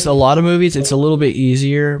 With a lot of movies, it's a little bit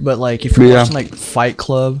easier. But, like, if you're watching, like, Fight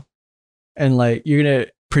Club, and, like, you're going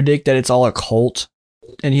to predict that it's all a cult,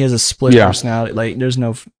 and he has a split personality, like, there's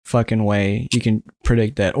no fucking way you can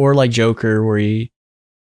predict that. Or, like, Joker, where he...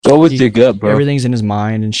 Go with your gut, bro. Everything's in his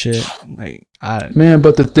mind and shit. Like, man,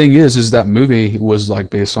 but the thing is that movie was, like,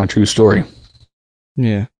 based on true story.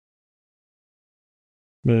 Yeah.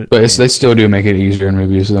 But they still do make it easier in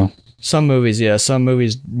movies, though. Some movies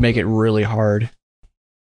make it really hard.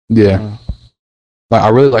 Yeah. Like, I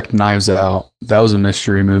really liked Knives Out. That was a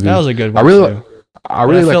mystery movie. That was a good one,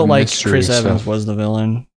 I felt like Chris Evans was the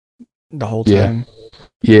villain the whole time.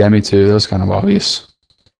 Yeah, me too. That was kind of obvious.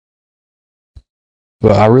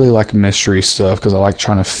 But I really like mystery stuff because I like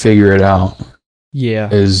trying to figure it out. Yeah.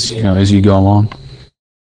 as you go along.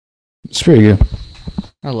 It's pretty good.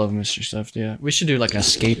 I love mystery stuff. Yeah, we should do like an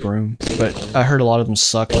escape room, but I heard a lot of them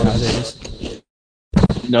suck nowadays.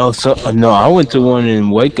 No, I went to one in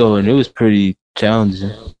Waco and it was pretty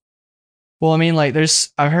challenging. Well, I mean, like,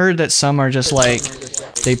 I've heard that some are just like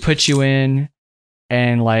they put you in,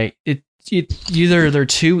 and like either they're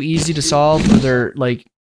too easy to solve, or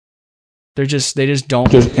they just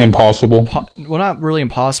don't. Just impossible. Well, not really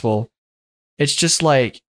impossible. It's just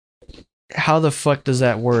like, how the fuck does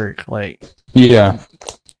that work? Like, yeah,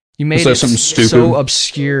 you made it something stupid. So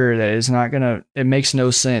obscure that it's not gonna. It makes no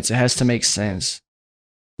sense. It has to make sense.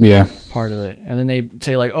 Yeah, part of it, and then they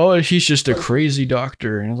say like, "Oh, he's just a crazy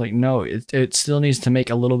doctor," and it's like, no, it still needs to make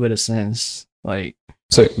a little bit of sense. Like,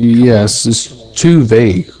 so yes, it's too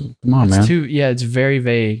vague. Come on, man. It's very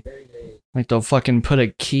vague. Like, they'll fucking put a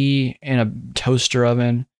key in a toaster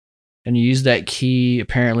oven, and you use that key,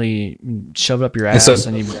 apparently shove it up your ass,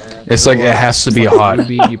 and it's like it has to be hot.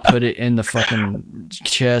 You put it in the fucking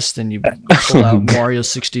chest, and you pull out Mario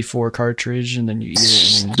 64 cartridge, and then you eat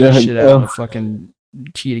it, and then shit out of the fucking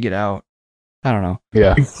key to get out. I don't know.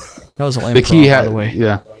 Yeah, that was a lame the key by the way.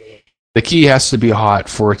 Yeah, the key has to be hot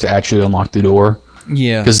for it to actually unlock the door.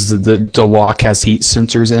 Yeah, because the lock has heat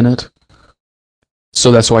sensors in it, so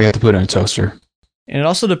that's why you have to put it in a toaster. And it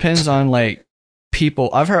also depends on like people.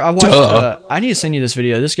 I watched. I need to send you this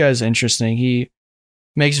video. This guy's interesting. He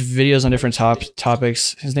makes videos on different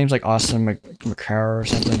topics. His name's like Austin McCarr or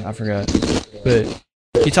something. I forgot, but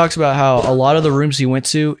he talks about how a lot of the rooms he went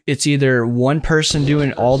to, it's either one person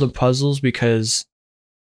doing all the puzzles because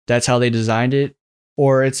that's how they designed it,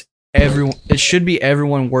 or it's everyone. It should be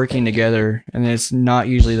everyone working together, and it's not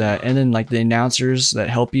usually that. And then like the announcers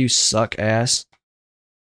that help you suck ass.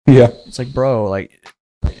 Yeah, it's like, bro, like,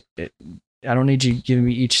 I don't need you giving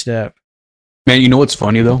me each step. Man, you know what's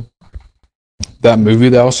funny though? That movie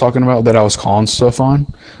that I was talking about, that I was calling stuff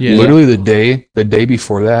on. Yeah. Literally the day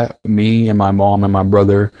before that, me and my mom and my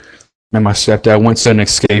brother and my stepdad went to an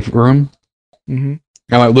escape room. Mm-hmm. And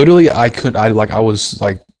like literally, I was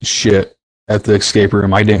like shit at the escape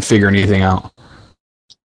room. I didn't figure anything out.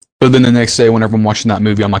 But then the next day, whenever I'm watching that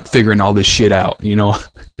movie, I'm like figuring all this shit out, Yeah.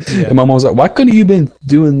 And my mom was like, "Why couldn't you been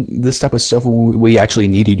doing this type of stuff when we actually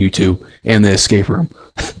needed you to in the escape room?"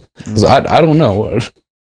 I don't know.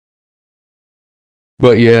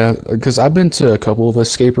 But yeah, because I've been to a couple of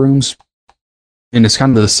escape rooms, and it's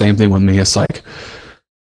kind of the same thing with me. It's like,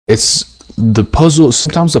 it's the puzzle.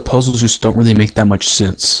 Sometimes the puzzles just don't really make that much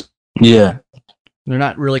sense. Yeah. They're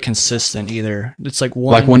not really consistent either. It's like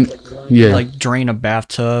like drain a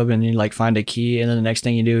bathtub and you like find a key, and then the next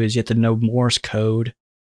thing you do is you have to know Morse code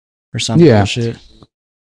or something. Yeah. Bullshit.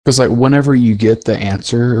 Because like whenever you get the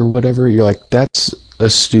answer or whatever, you're like, that's a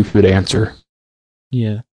stupid answer.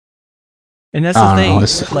 Yeah. And that's the thing.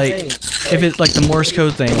 Like, if it's like the Morse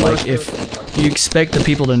code thing, like if you expect the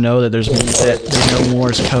people to know that there's no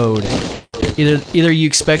Morse code, either you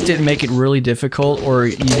expect it and make it really difficult, or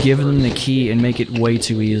you give them the key and make it way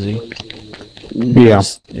too easy. Yeah.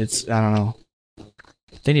 It's I don't know.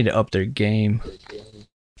 They need to up their game.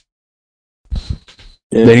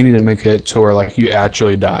 They need to make it to where like you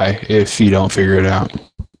actually die if you don't figure it out.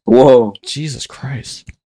 Whoa. Jesus Christ.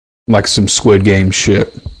 Like some Squid Game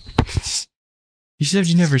shit. You said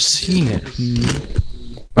you've never seen it.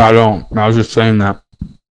 I don't. I was just saying that.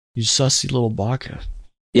 You sussy little baka.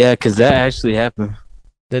 Yeah, because that actually happened.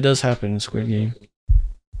 That does happen in Squid Game.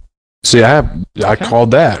 See, I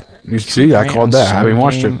called that. You see, I called that. I haven't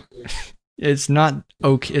watched it. It's not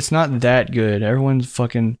okay. It's not that good. Everyone's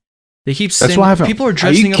fucking. They keep saying. That's why I haven't. People are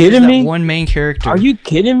dressing up as that one main character. Are you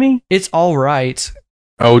kidding me? It's all right.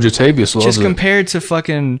 Oh, Jatavius loves it. Just compared to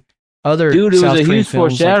fucking other dude, it South was a Korean huge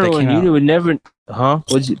foreshadowing. Like you would never,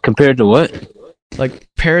 compared to what? Like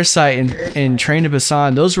Parasite and Train to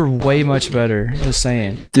Busan, those were way much better. Just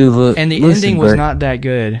saying, dude. Look, and the ending was not that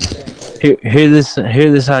good. Hear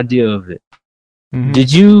this idea of it. Mm-hmm.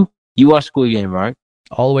 Did you watch Squid Game, right?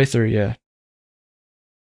 All the way through, yeah.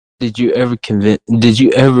 Did you ever convince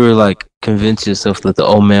yourself that the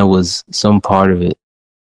old man was some part of it?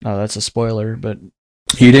 Oh, that's a spoiler, but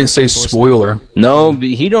he didn't say spoiler. No, but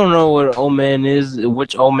he don't know what old man is,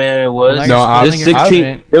 which old man it was. No, there's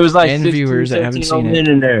 16. There was like 16 viewers that haven't seen it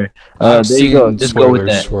in there. There you go. Just go with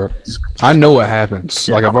that. I know what happens.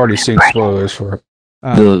 Like I've already seen spoilers for it.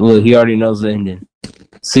 Well, he already knows the ending.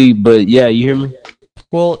 See, but yeah, you hear me?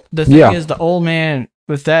 Well, the thing is, the old man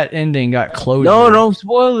with that ending got closure. No, don't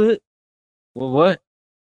spoil it. Well, what?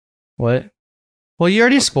 What? Well, you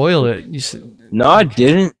already spoiled it. You said no, I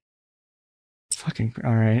didn't. Fucking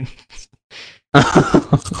alright.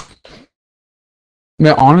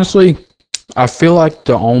 Man, honestly, I feel like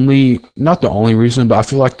not the only reason, but I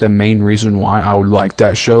feel like the main reason why I would like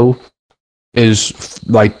that show is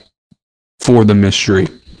like for the mystery.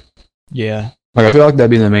 Yeah. Like I feel like that'd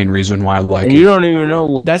be the main reason why I like it. You don't even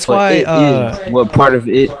know. That's why. What part of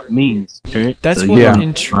it means. Right? That's so, what. Yeah.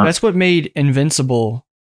 That's what made Invincible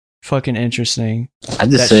fucking interesting. I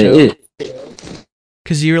just said it.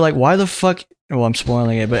 Because you were like, why the fuck? Well, I'm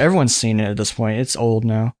spoiling it, but everyone's seen it at this point. It's old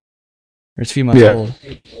now. Or it's a few months old.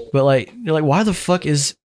 But like, you're like, why the fuck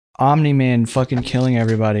is Omni-Man fucking killing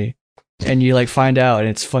everybody? And you like find out, and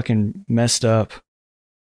it's fucking messed up.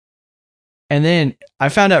 And then I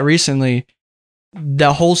found out recently,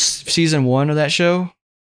 the whole season 1 of that show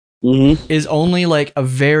is only like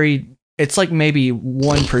it's like maybe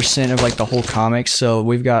 1% of like the whole comics. So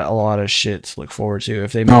we've got a lot of shit to look forward to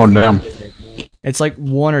if they make damn. It's like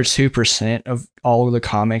 1 or 2% of all of the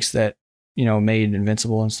comics that, you know, made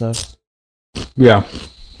Invincible and stuff. Yeah.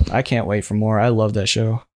 I can't wait for more. I love that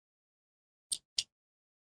show.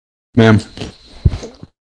 Man.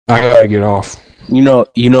 I gotta get off. You know,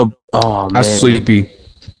 oh man. I'm sleepy.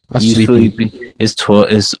 Sleepy. It's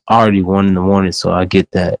 12. It's already 1 in the morning, so I get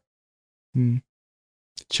that.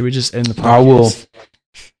 Should we just end the podcast? I will.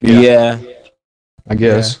 Yeah. I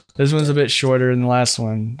guess. Yeah. This one's a bit shorter than the last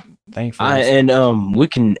one. Thankfully. And we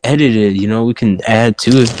can edit it, you know, we can add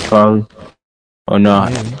to it probably. Or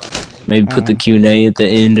not. Maybe put the Q&A at the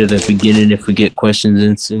end or the beginning if we get questions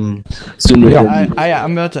in soon.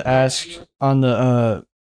 I'm about to ask on the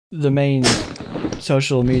main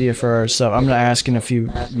social media for our stuff. I'm gonna ask in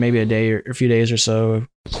maybe a day or a few days or so,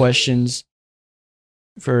 questions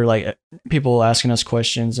for like people asking us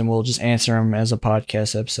questions, and we'll just answer them as a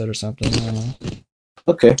podcast episode or something. I don't know.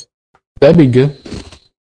 Okay, that'd be good.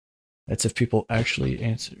 That's if people actually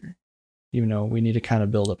answer. Even though we need to kind of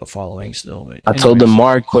build up a following still. But I told them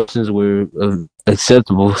my questions were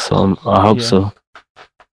acceptable, so I hope so.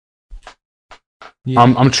 Yeah.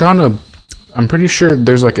 I'm pretty sure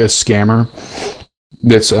there's like a scammer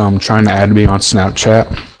that's trying to add me on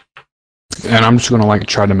Snapchat, and I'm just gonna like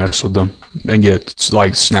try to mess with them and get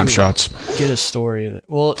like snapshots. Get a story of it.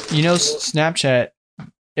 Well, you know, Snapchat,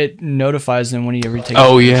 it notifies them when you ever take.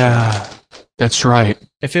 Oh yeah, that's right.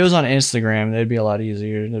 If it was on Instagram, that'd be a lot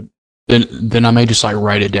easier. Then I may just like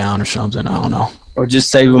write it down or something. I don't know. Or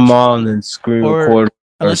just save them all and then screen record.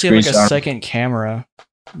 Unless you have like a second camera,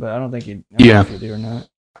 but I don't think you. Yeah. If you do or not.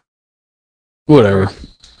 Whatever.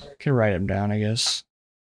 You can write them down, I guess.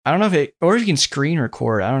 I don't know if it, or if you can screen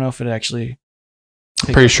record. I don't know if it actually.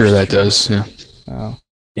 I'm pretty sure that does. Yeah. Oh.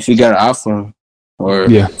 If you got an iPhone, or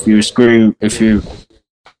if your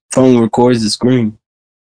phone records the screen.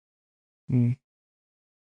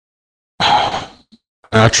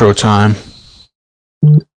 Outro time.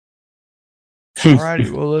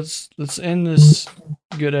 Alrighty, well let's end this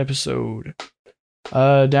good episode.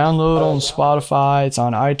 Download on Spotify. It's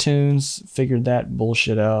on iTunes. Figured that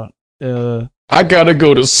bullshit out. I gotta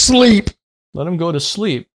go to sleep. Let him go to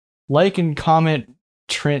sleep. Like and comment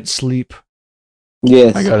Trent sleep.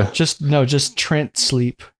 Yes. I gotta. Just Trent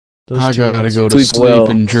sleep. I gotta go to sleep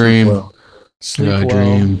and dream. Sleep I gotta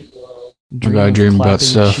well. dream. I gotta dream about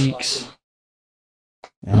stuff. Cheeks.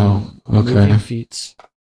 Oh, okay. Feet.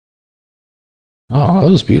 Oh,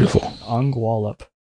 that was beautiful. Ungwallop.